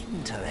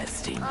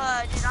 Interesting. Dude,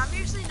 I'm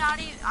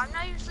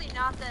not usually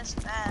not this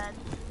bad.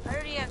 I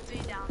already have 3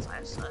 downs.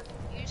 I suck.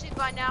 Usually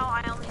by now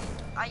I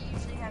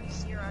usually have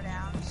 0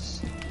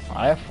 downs.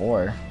 I have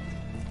 4.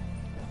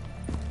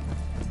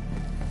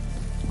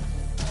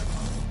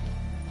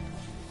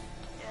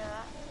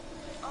 Yeah.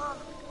 Oh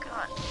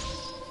god.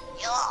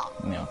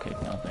 No, okay,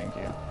 no, thank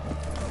you.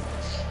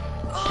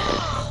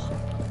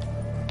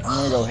 I'm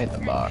gonna go hit the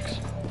box.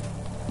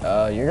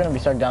 You're gonna be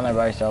stuck down there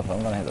by yourself.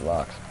 I'm gonna hit the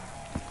box.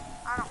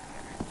 I don't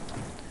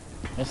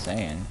care. Just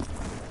saying.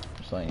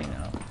 Just letting you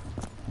know.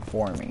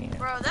 Informing you.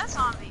 Bro, that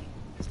zombie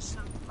is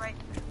some right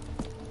there.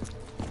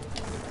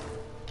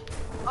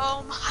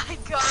 Oh my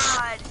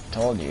god.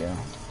 Told you.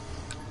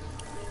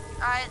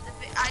 I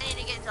need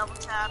to get double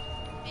tap.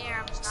 Here,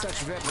 I'm just not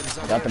Such there. weapons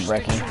are Got the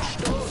brecking.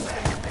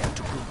 compared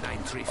to Group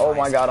 935. Oh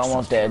my god,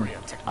 almost dead.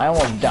 I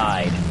almost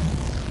died.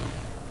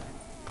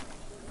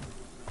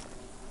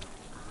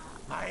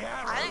 I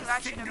think I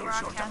should have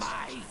broadcast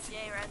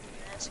GTA rather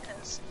than this,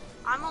 because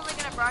I'm only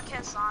gonna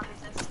broadcast zombies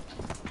if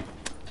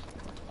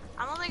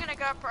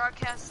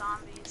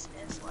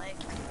like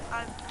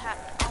haven't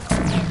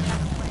played it,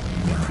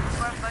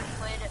 or if I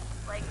played it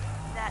like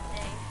that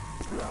day.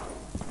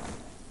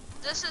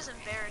 This is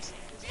embarrassing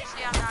because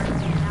usually I'm not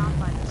really down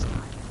by this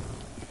time.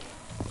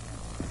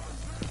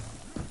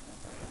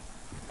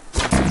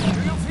 Do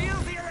you feel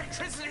the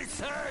electricity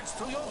surge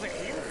through your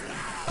veins?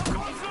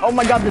 Oh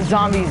my god, the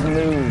zombies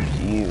moved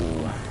you.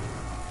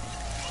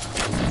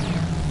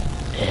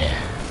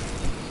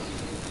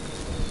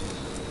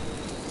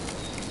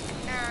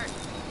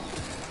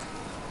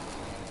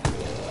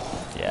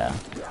 Yeah.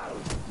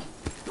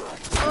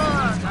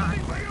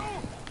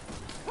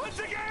 Once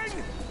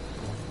again!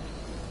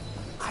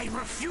 I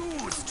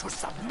refuse to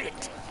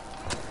submit.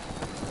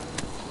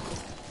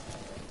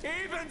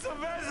 Even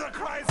Sylvester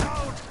cries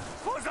out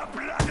for the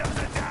blood of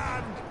the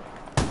damned!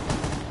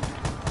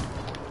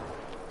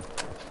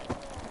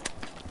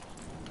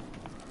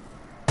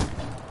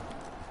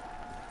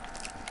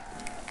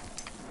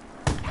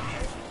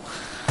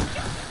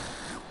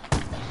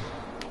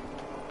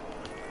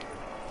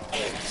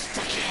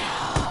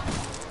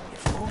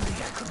 If only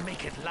I could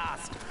make it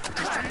last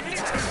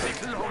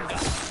just a little bit longer.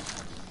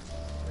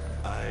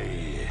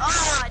 I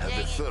Oh, have dang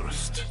a it.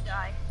 thirst. Did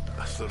die.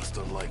 A thirst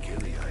unlike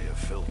any I have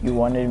felt. You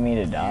wanted me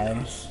to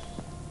die?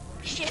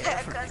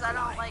 Yeah, because I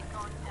don't like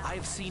going down.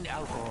 I've seen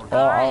alcohol.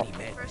 Well, I'll, many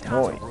men First down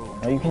well, the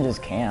road. no, you can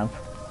just camp.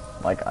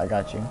 Like, I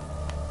got you.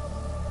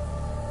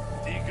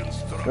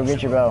 Deconstruction Go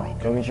get your bow.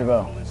 Go get your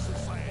bow. of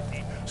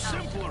society.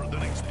 Simpler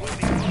than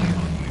explaining money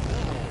hungry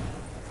war.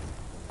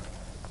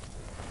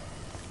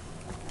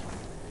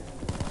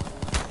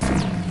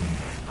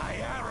 My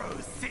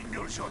arrows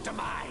signals your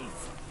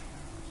demise!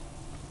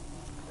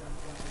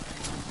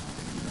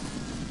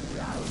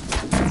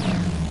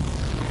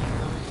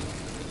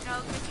 No,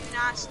 could you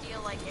not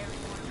steal like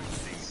everyone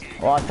else?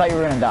 Well, I thought you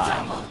were gonna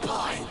die.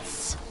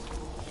 Points.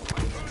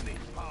 My earning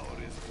power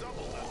is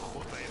double that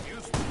what I am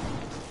used to.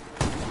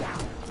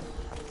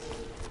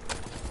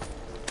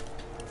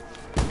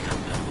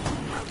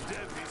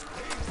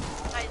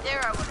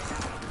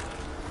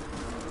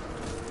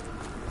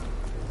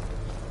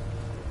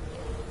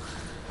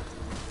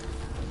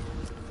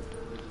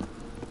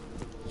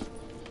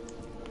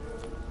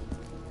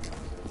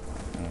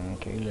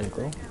 Okay, let's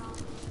go.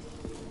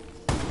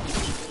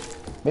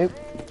 Boop.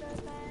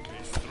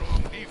 A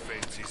strong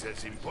defense is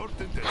as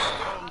important as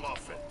strong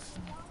offense.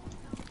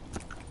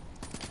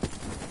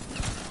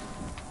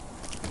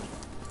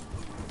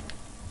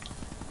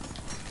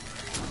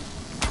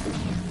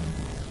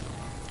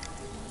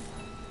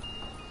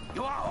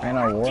 And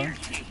a war.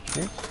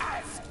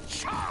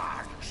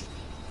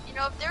 You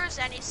know, if there was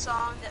any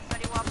song that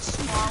Fetty Wap's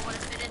Squall would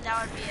have fitted,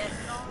 that would be it.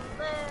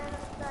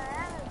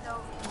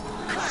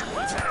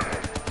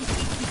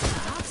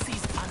 Perhaps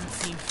these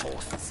unseen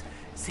forces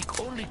seek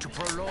only to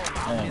prolong our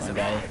Oh my misery.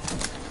 god.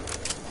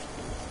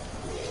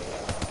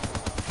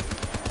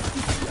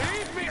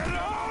 Leave me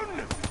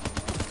alone!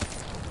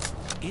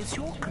 Is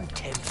your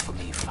contempt for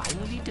me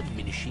finally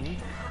diminishing,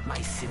 my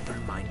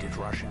simple-minded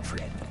Russian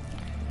friend?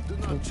 Do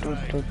not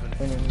try.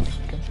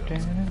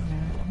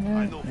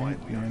 I know why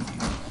we are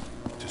here.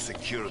 To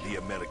secure the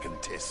American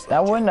test.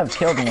 That wouldn't have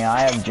killed me.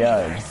 I have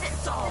Jug.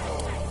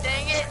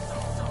 Dang it.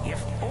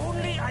 If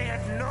only I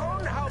had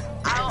known how...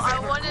 I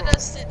wanted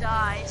us to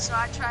die, so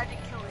I tried to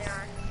kill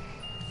Eric.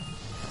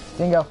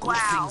 Bingo. Good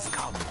Wow. things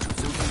come to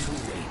those who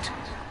wait.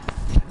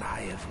 And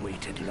I have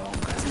waited longer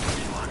than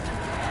anyone.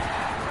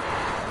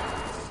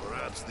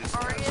 Perhaps this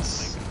Arius,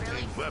 castle may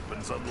really? contain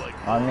weapons unlike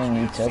I mean,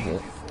 you those took we've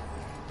it.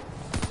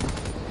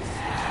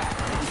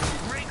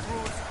 Break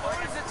rules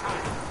all the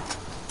time.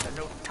 The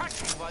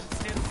no-touching one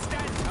still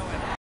stands,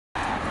 however.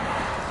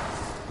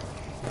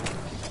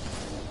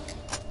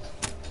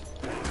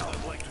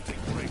 I'd like to take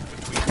a break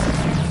between.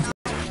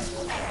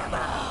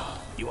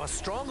 You are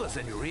stronger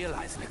than you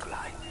realize,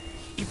 Nikolai.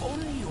 If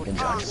only your Good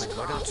job. judgment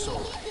were not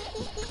so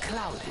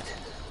clouded,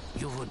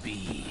 you would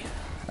be...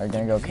 Are you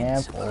gonna go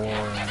camp or? I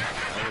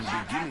am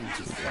beginning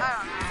to think I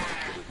that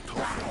a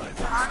tough life.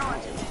 don't know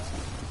what to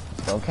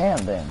do. Go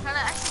camp then.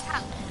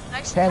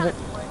 Actually, Transit.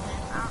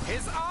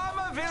 His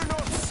armor will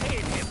not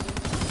save him.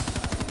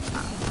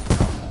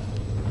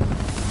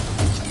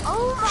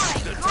 Oh my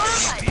god!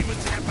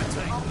 Demon's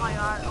appetite. Oh my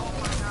god, oh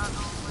my god, oh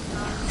my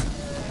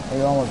god. Are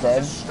you almost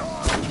dead?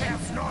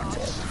 Cares not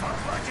for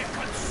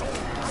logical souls.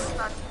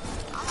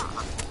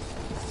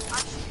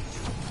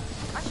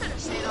 I should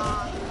have stayed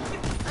on.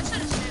 I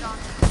should have stayed on.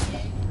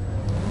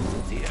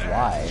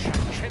 Why?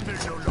 Tremble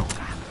no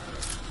longer.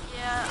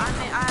 Yeah, I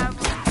mean, I have.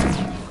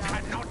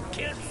 Cannot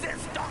kill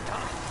this doctor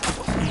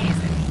so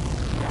easily.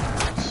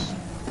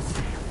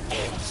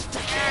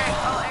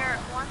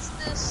 Eric, once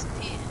this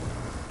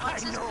I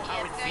know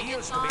how it guy feels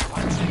gets to on, be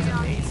punched in the on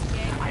face. the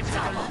game, I've had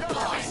a I'll lot of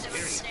play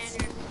experience.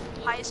 standard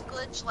heist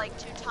glitch like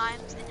 2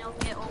 times, and you'll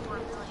get over 1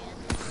 million.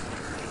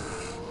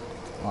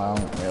 Well, I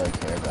don't really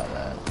care about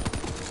that.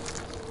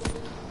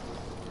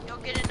 You'll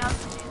get enough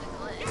to do the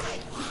glitch.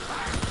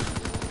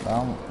 I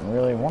don't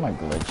really want to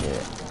glitch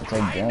it. It's a I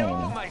know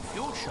game. my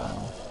future.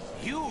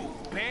 You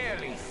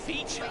barely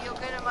feature. But you'll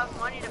get enough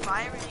money to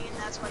buy everything, and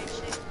that's why you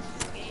should do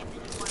the game, and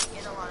you want to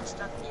get a lot of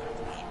stuff in the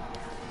game.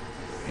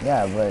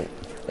 Yeah, but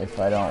if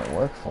I don't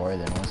work for it,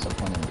 then what's the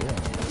point in doing it?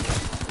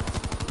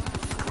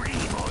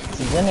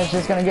 See, then it's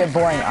just gonna get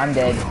boring. I'm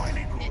dead.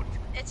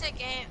 It's a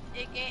game.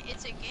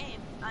 It's a game.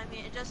 I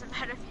mean, it doesn't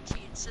matter if you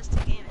cheat. It's just a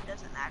game. It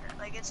doesn't matter.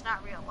 Like, it's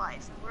not real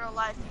life. In real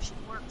life, you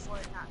should work for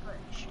it, not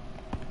glitch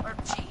or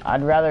cheat.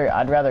 I'd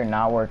rather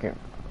not work it.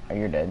 Oh,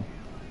 you're dead.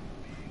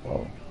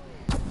 Whoa.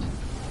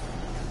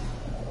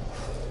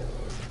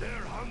 Their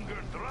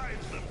hunger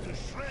drives them to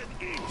shred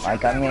each.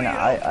 Like, I mean,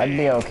 I'd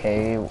be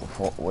okay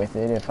with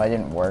it if I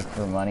didn't work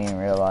for money in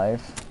real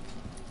life.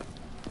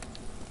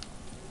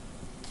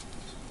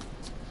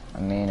 I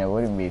mean, it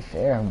wouldn't be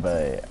fair,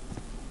 but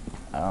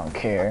I don't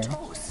care.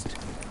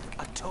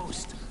 A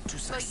toast to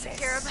So success.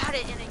 you care about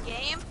it in a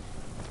game?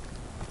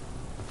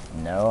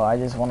 No, I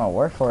just want to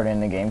work for it in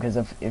the game, because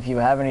if you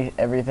have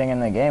everything in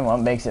the game, what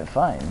makes it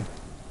fun?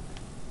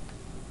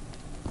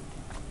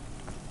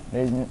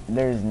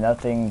 There's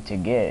nothing to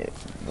get.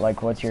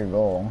 Like, what's your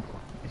goal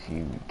if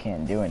you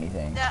can't do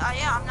anything?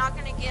 Yeah, I'm not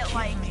gonna get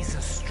like Give me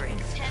the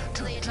strength $10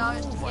 to million do to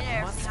what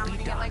get must everything. I'm be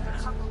gonna get like done.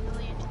 a couple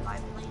billion to buy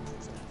planes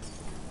and stuff.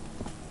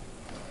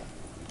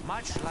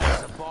 Much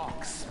like the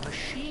box,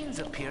 machines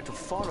appear to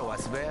follow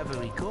us wherever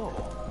we go.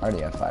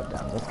 Already have 5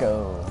 downs. Let's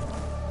go.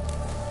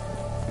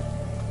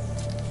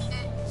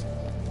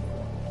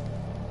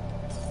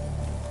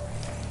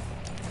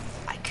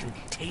 I can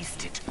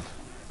taste it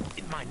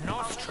in my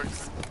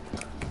nostrils.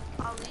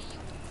 I'll leave you.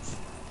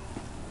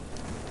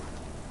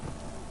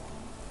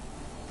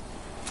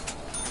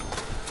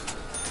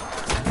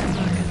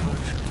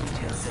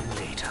 Tell them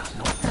later,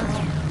 not now.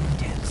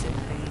 Tell them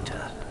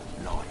later,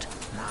 not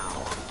now.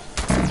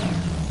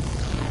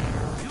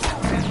 You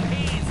will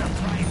pay the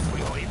price for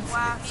your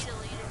Wow, insolence. he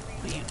deleted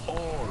me. We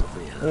all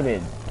will. Who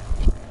did?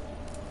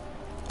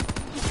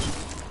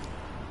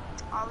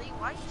 Ollie,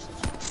 why you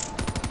such a...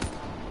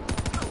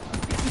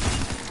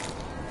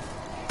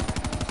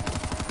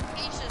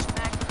 He's just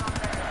backing on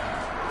that.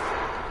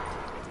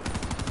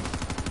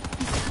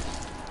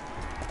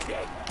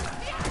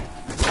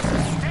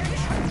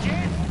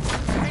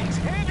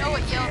 You know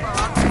what, Yellow?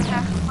 I'm gonna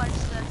have to punch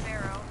the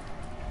Pharaoh.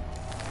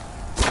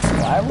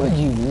 Why would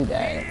you do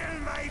that? Feel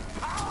my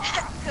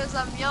Cause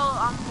I'm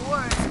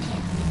bored.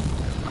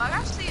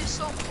 Actually, it's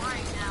so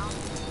boring now.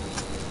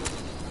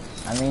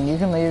 I mean, you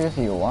can leave if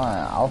you want.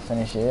 I'll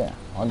finish it.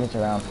 I'll get to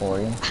round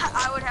 40.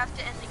 I would have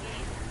to end the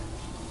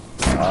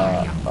game.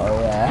 Oh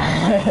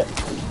yeah.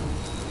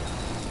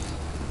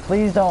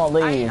 Please don't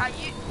leave.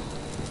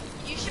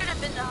 You should have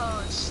been the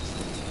host.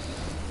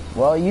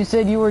 Well, you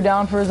said you were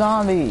down for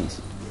zombies.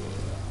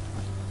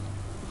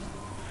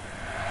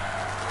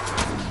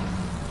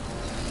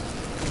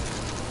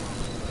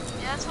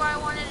 Yeah, that's why I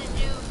wanted to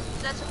do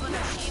Zetsubo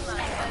no Shima,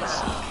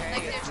 because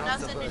like there's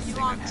nothing to do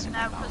on this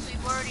map because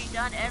we've already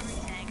done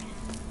everything.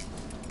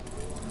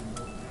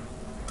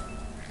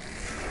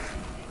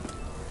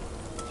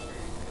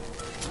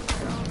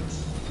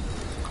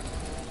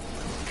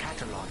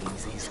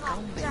 Cataloging these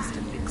skull-based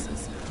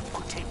elixirs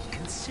could take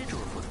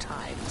considerable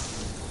time.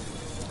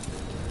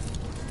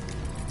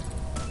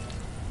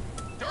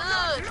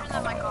 Turn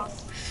that mic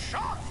off.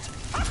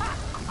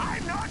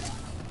 I'm not.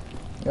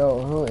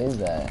 Yo, who is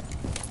that?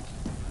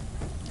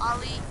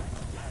 Ali,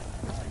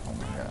 Oh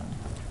my god.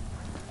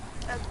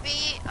 a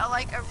bee,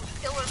 like a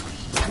killer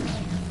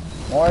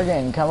bee.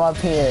 Morgan, come up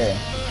here.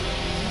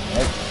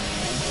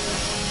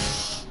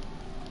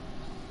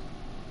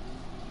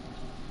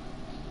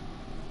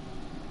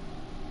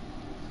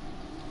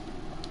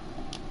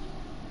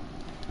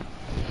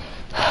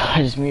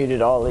 I just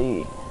muted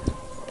Ollie.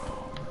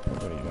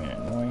 Everybody's being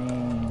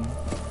annoying.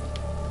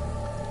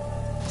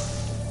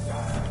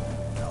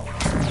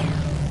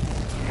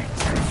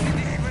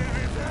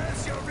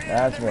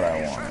 That's what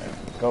I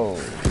wanted. Go.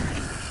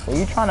 Were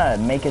you trying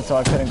to make it so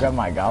I couldn't grab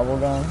my gobble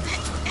gun?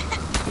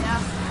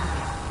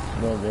 Yeah.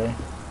 A little bit.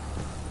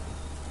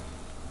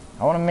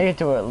 I want to make it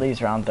to at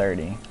least round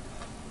 30.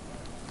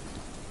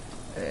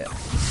 Yeah.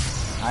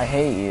 I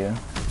hate you.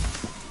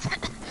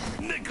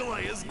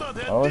 Nikolai has not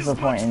had What was this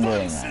the point much in fun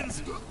doing that?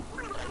 since-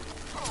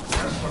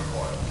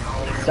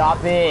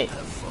 Stop it! I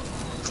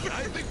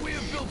think we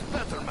have built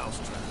better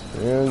mousetraps.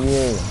 Screw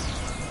you.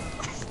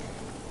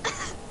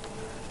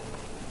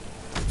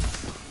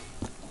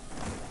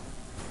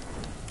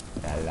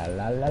 La la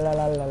la la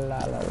la la la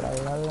la la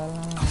la la.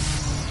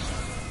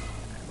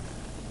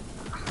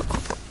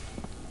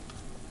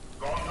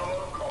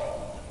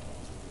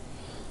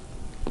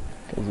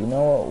 Cause you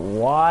know what?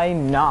 Why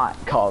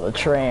not call the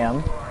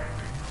tram?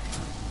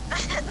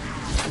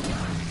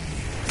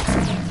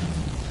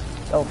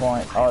 No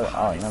point.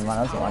 Oh, never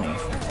mind. That's money. I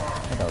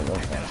thought that was no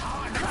point.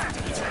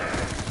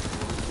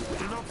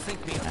 Do not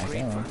think me a I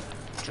brain know.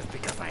 just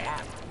because I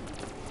am.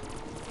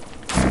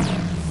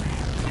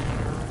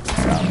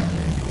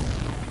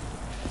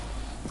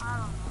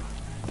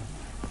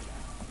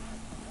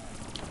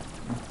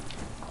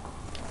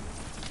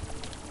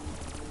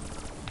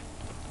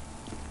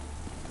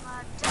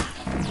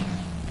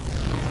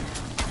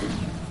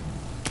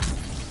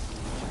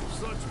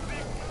 Such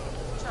big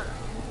Shut up.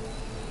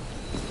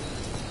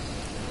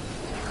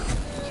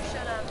 You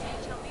shut up.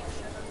 You tell me to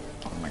shut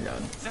up. Oh my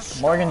god.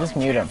 Morgan, just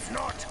mute him.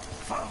 Not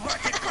for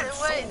vertical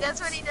Wait, that's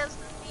what he does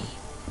to me.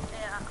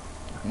 Yeah.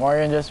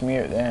 Morgan, just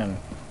mute him.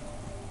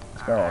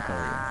 Let's go. I'll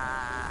cover you.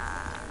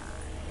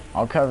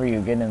 I'll cover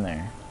you. Get in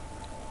there.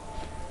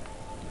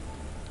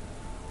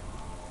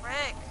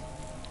 Rick.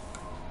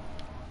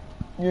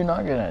 You're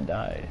not gonna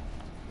die.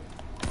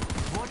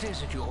 What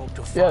is it you hope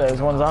to find? Yeah,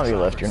 there's one on zombie the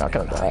left. You're not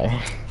gonna surface,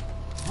 die.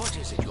 What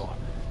is it your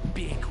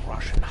big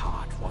Russian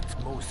heart wants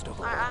most of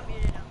all? I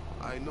muted him.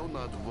 I know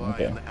not why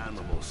Okay. an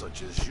animal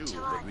such as you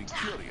would be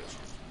curious.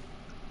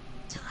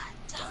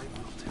 I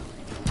will tell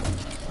you.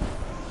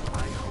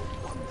 I hope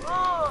one day.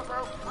 Oh,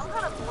 bro. I'm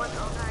kind of bored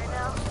though right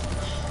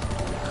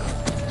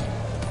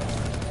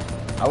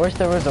now. I wish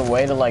there was a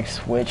way to like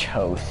switch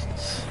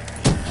hosts.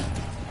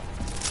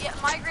 Yeah,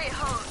 migrate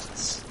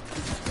hosts.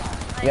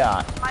 Like,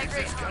 Yeah.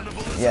 Migrate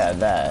hosts. Yeah, I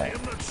that.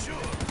 am not sure.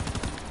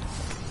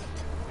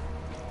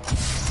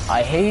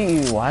 I hate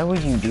you. Why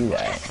would you do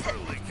that?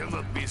 Surely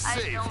cannot be I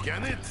safe, don't-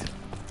 can it?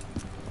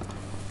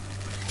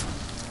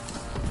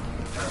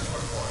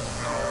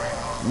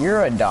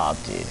 You're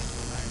adopted.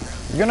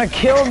 You're gonna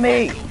kill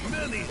me.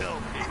 Many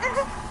help me.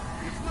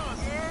 If not,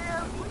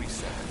 Yeah. I will be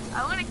sad.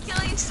 I want to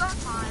kill you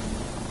sometime.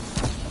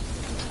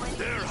 When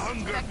Their you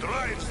hunger expect-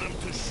 drives them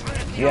to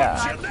shreds. Yeah.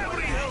 Shall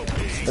every help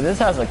me. But this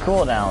has a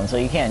cooldown, so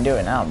you can't do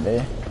it now,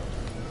 dude.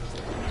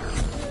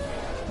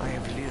 I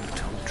have lived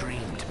and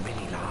dreamed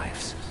many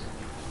lives.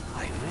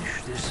 I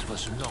wish this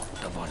was not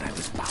the one I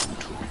was bound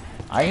to.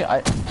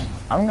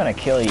 I'm gonna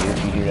kill you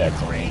if you do that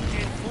to me.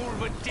 Raging fool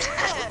would dare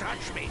to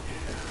touch me.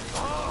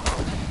 Oh,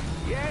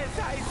 yes,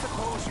 I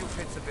suppose you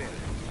fit the bill.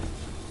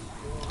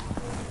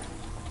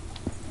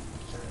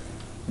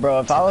 Bro,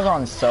 if I was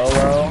on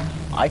solo,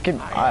 I could.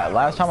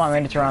 Last time I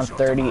made it to around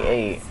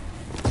 38.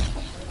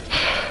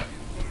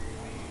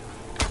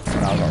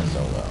 When I was on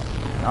solo,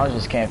 I was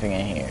just camping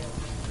in here.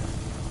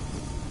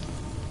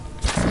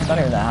 It's not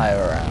even that high of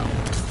a round.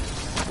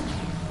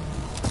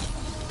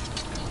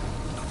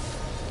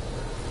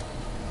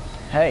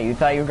 Hey, you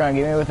thought you were gonna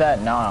get me with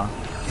that? Nah.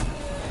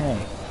 Hey,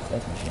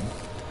 death machine.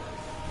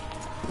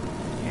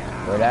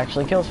 But it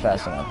actually kills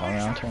fast enough. I'm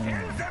gonna turn it.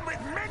 Fill them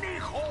with many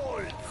holes.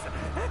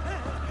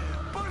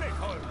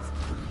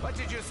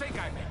 did you think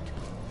I meant?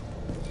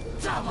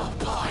 Double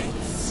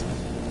points.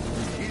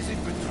 Is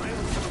it betrayal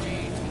for me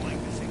to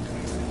like this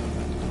increase?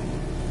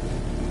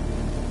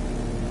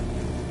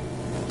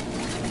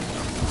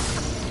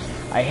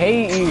 I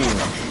hate you.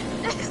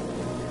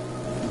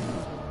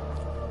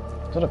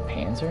 Is it a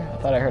Panzer? I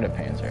thought I heard a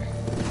Panzer.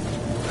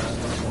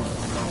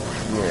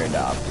 You're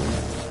adopted.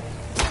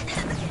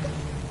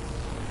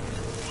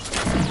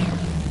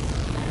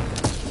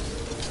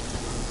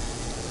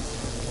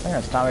 I think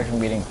that's stop me from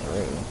getting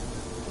through.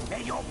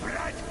 May your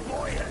blood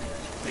boil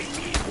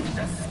beneath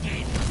the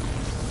skin.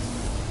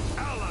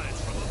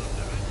 Allies from other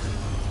dimensions.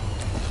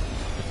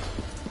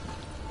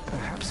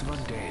 Perhaps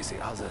one day the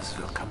others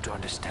will come to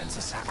understand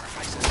the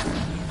sacrifices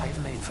I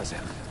have made for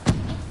them.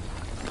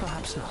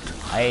 Perhaps not.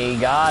 I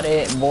got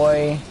it,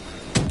 boy.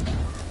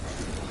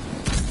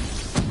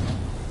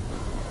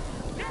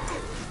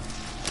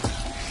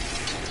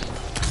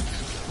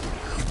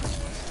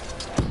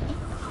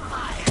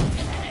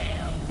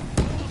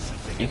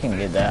 You can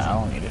get that, I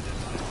don't need it.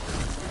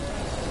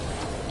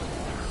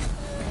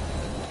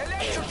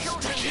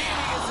 Electrocution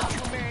videos that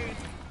you made.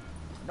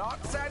 Not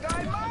that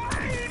I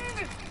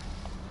mind.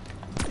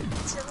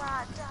 Till I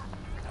die.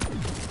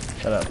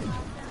 Shut up.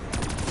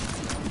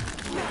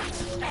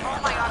 Oh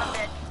my god, I'm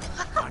dead.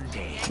 One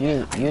day,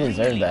 You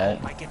deserve that.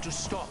 I get to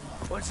stop.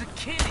 What's the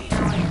killing?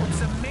 What's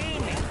the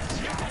meaning?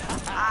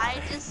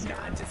 I just...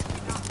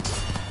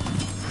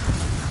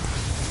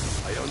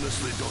 I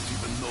honestly don't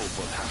even know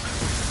what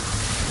happened.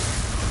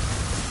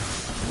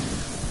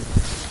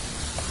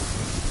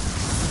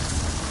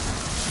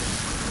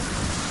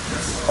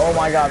 Oh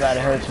my god, that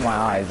hurts my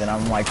eyes, and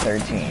I'm like 13.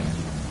 A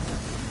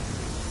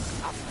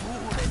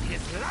fool and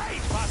his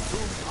life are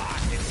soon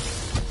parted.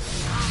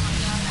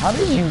 How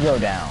did you go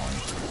down?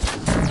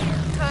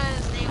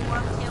 Because they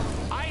want to kill me.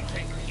 I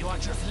think you are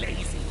just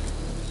lazy.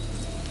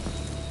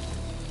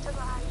 Till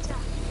I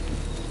die.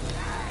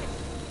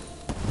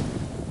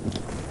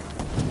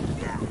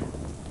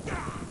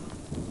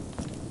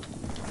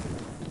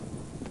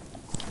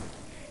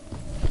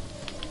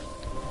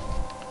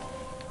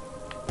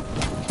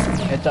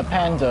 It's a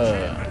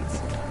Panzer.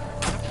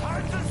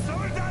 Panzer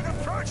Soldat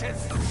approaches.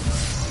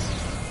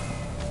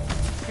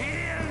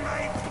 Feel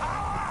my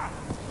power.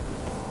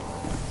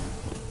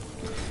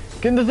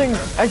 Get the thing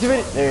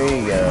activated. There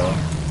you go.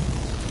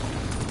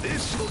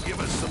 This will give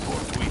us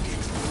support we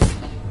need.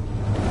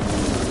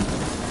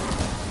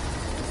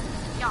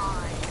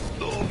 Die.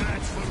 No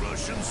match for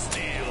Russian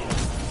steel.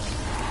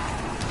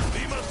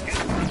 We must get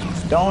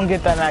those. Don't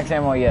get that max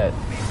ammo yet.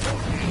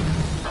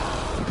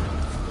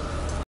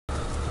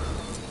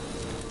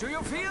 Do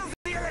you feel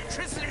the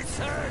electricity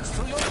surge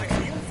through your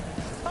veins?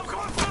 Of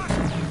course not.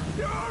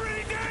 You're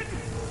already dead.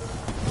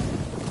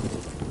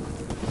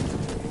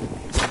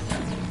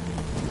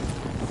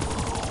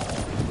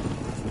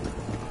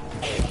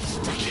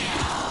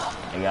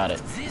 I got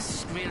it.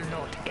 This will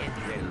not end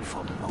well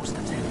for most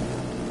of them.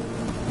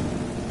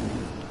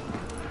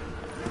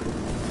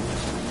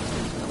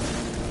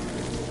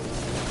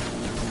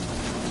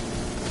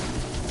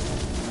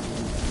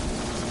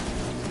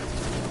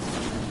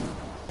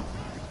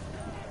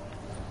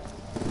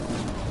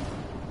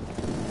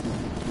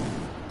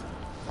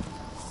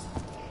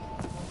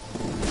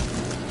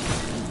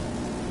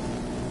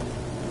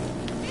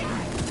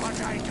 What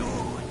I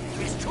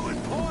do is too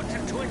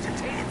important to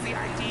entertain the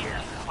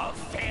idea of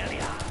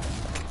failure.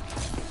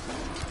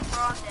 We're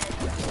all dead.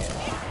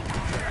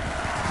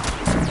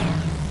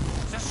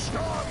 The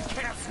storm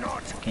cares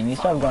not. Can you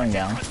stop going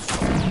down?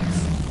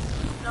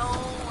 No,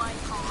 I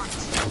can't.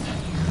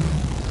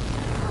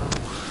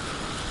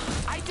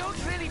 I don't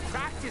really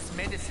practice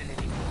medicine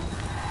anymore.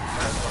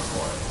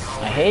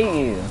 I hate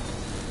you.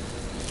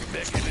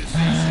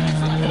 Mechanization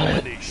is an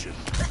abomination.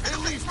 At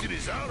least it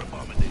is our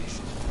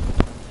abomination.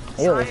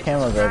 Ew, this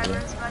camera's open.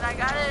 Drivers, but I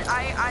got it.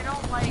 I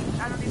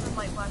don't even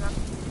like Black Ops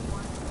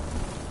anymore.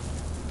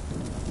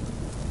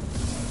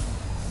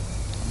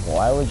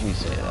 Why would you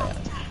say that?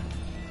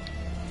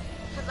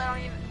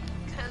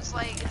 Because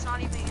like, it's not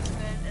even as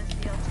good as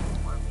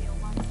BL2 or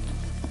BL1.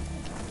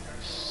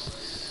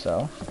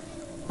 So?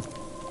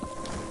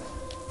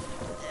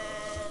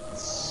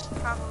 It's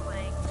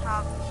probably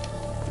top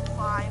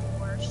 5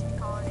 worst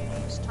Call of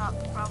Duties, top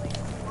probably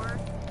 4.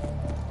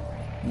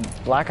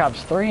 Black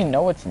Ops 3?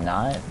 No, it's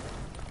not.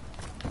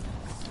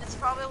 It's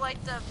probably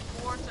like the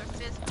 4th or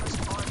 5th worst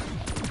Call of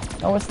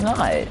Duty. No, it's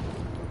not.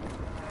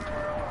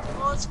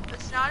 Well,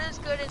 it's not as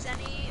good as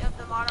any of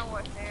the Modern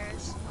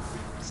Warfares.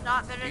 It's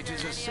not better It than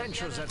is any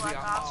essential of the that other we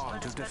Black are Ops, armed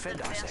but to it's better defend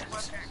than Advanced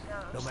ourselves. Warfare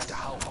and No Ghost. matter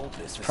how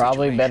hopeless the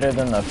Probably situation. better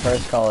than the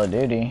first Call of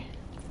Duty.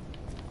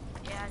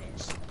 Yeah, it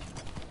is.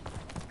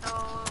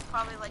 Oh,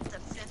 probably like the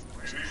 5th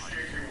worst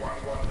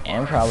one.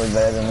 And probably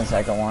better than the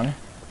second one.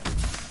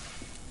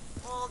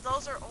 Well,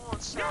 those are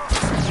old, so... Yay.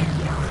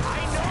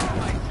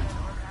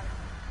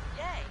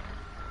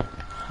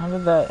 How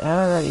did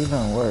that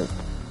even work?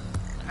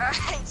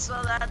 Alright,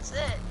 so that's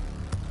it.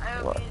 I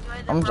hope you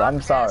enjoyed the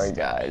I'm sorry,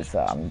 broadcast.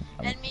 guys.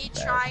 And me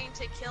bad. trying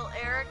to kill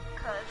Eric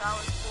because I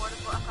was bored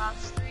of Black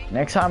Ops 3.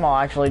 Next time I'll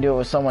actually do it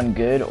with someone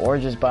good or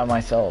just by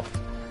myself.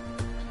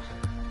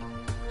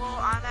 Well,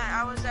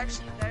 I was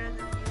actually better than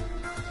you.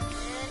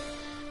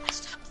 And I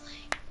stopped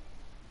playing.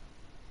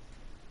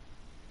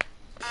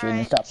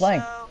 Shouldn't stop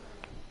playing. So,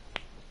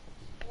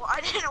 well,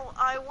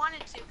 I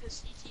wanted to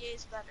because GTA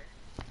is better.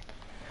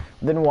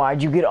 Then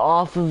why'd you get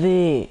off of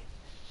it?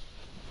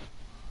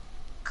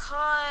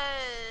 Cause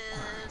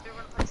we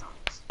want to play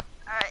songs.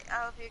 Alright, I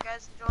hope you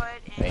guys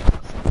enjoyed and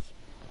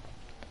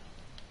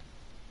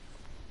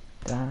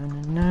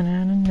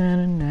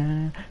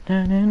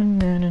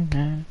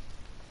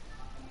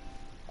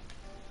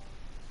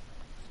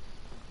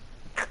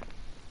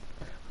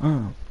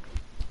Mm.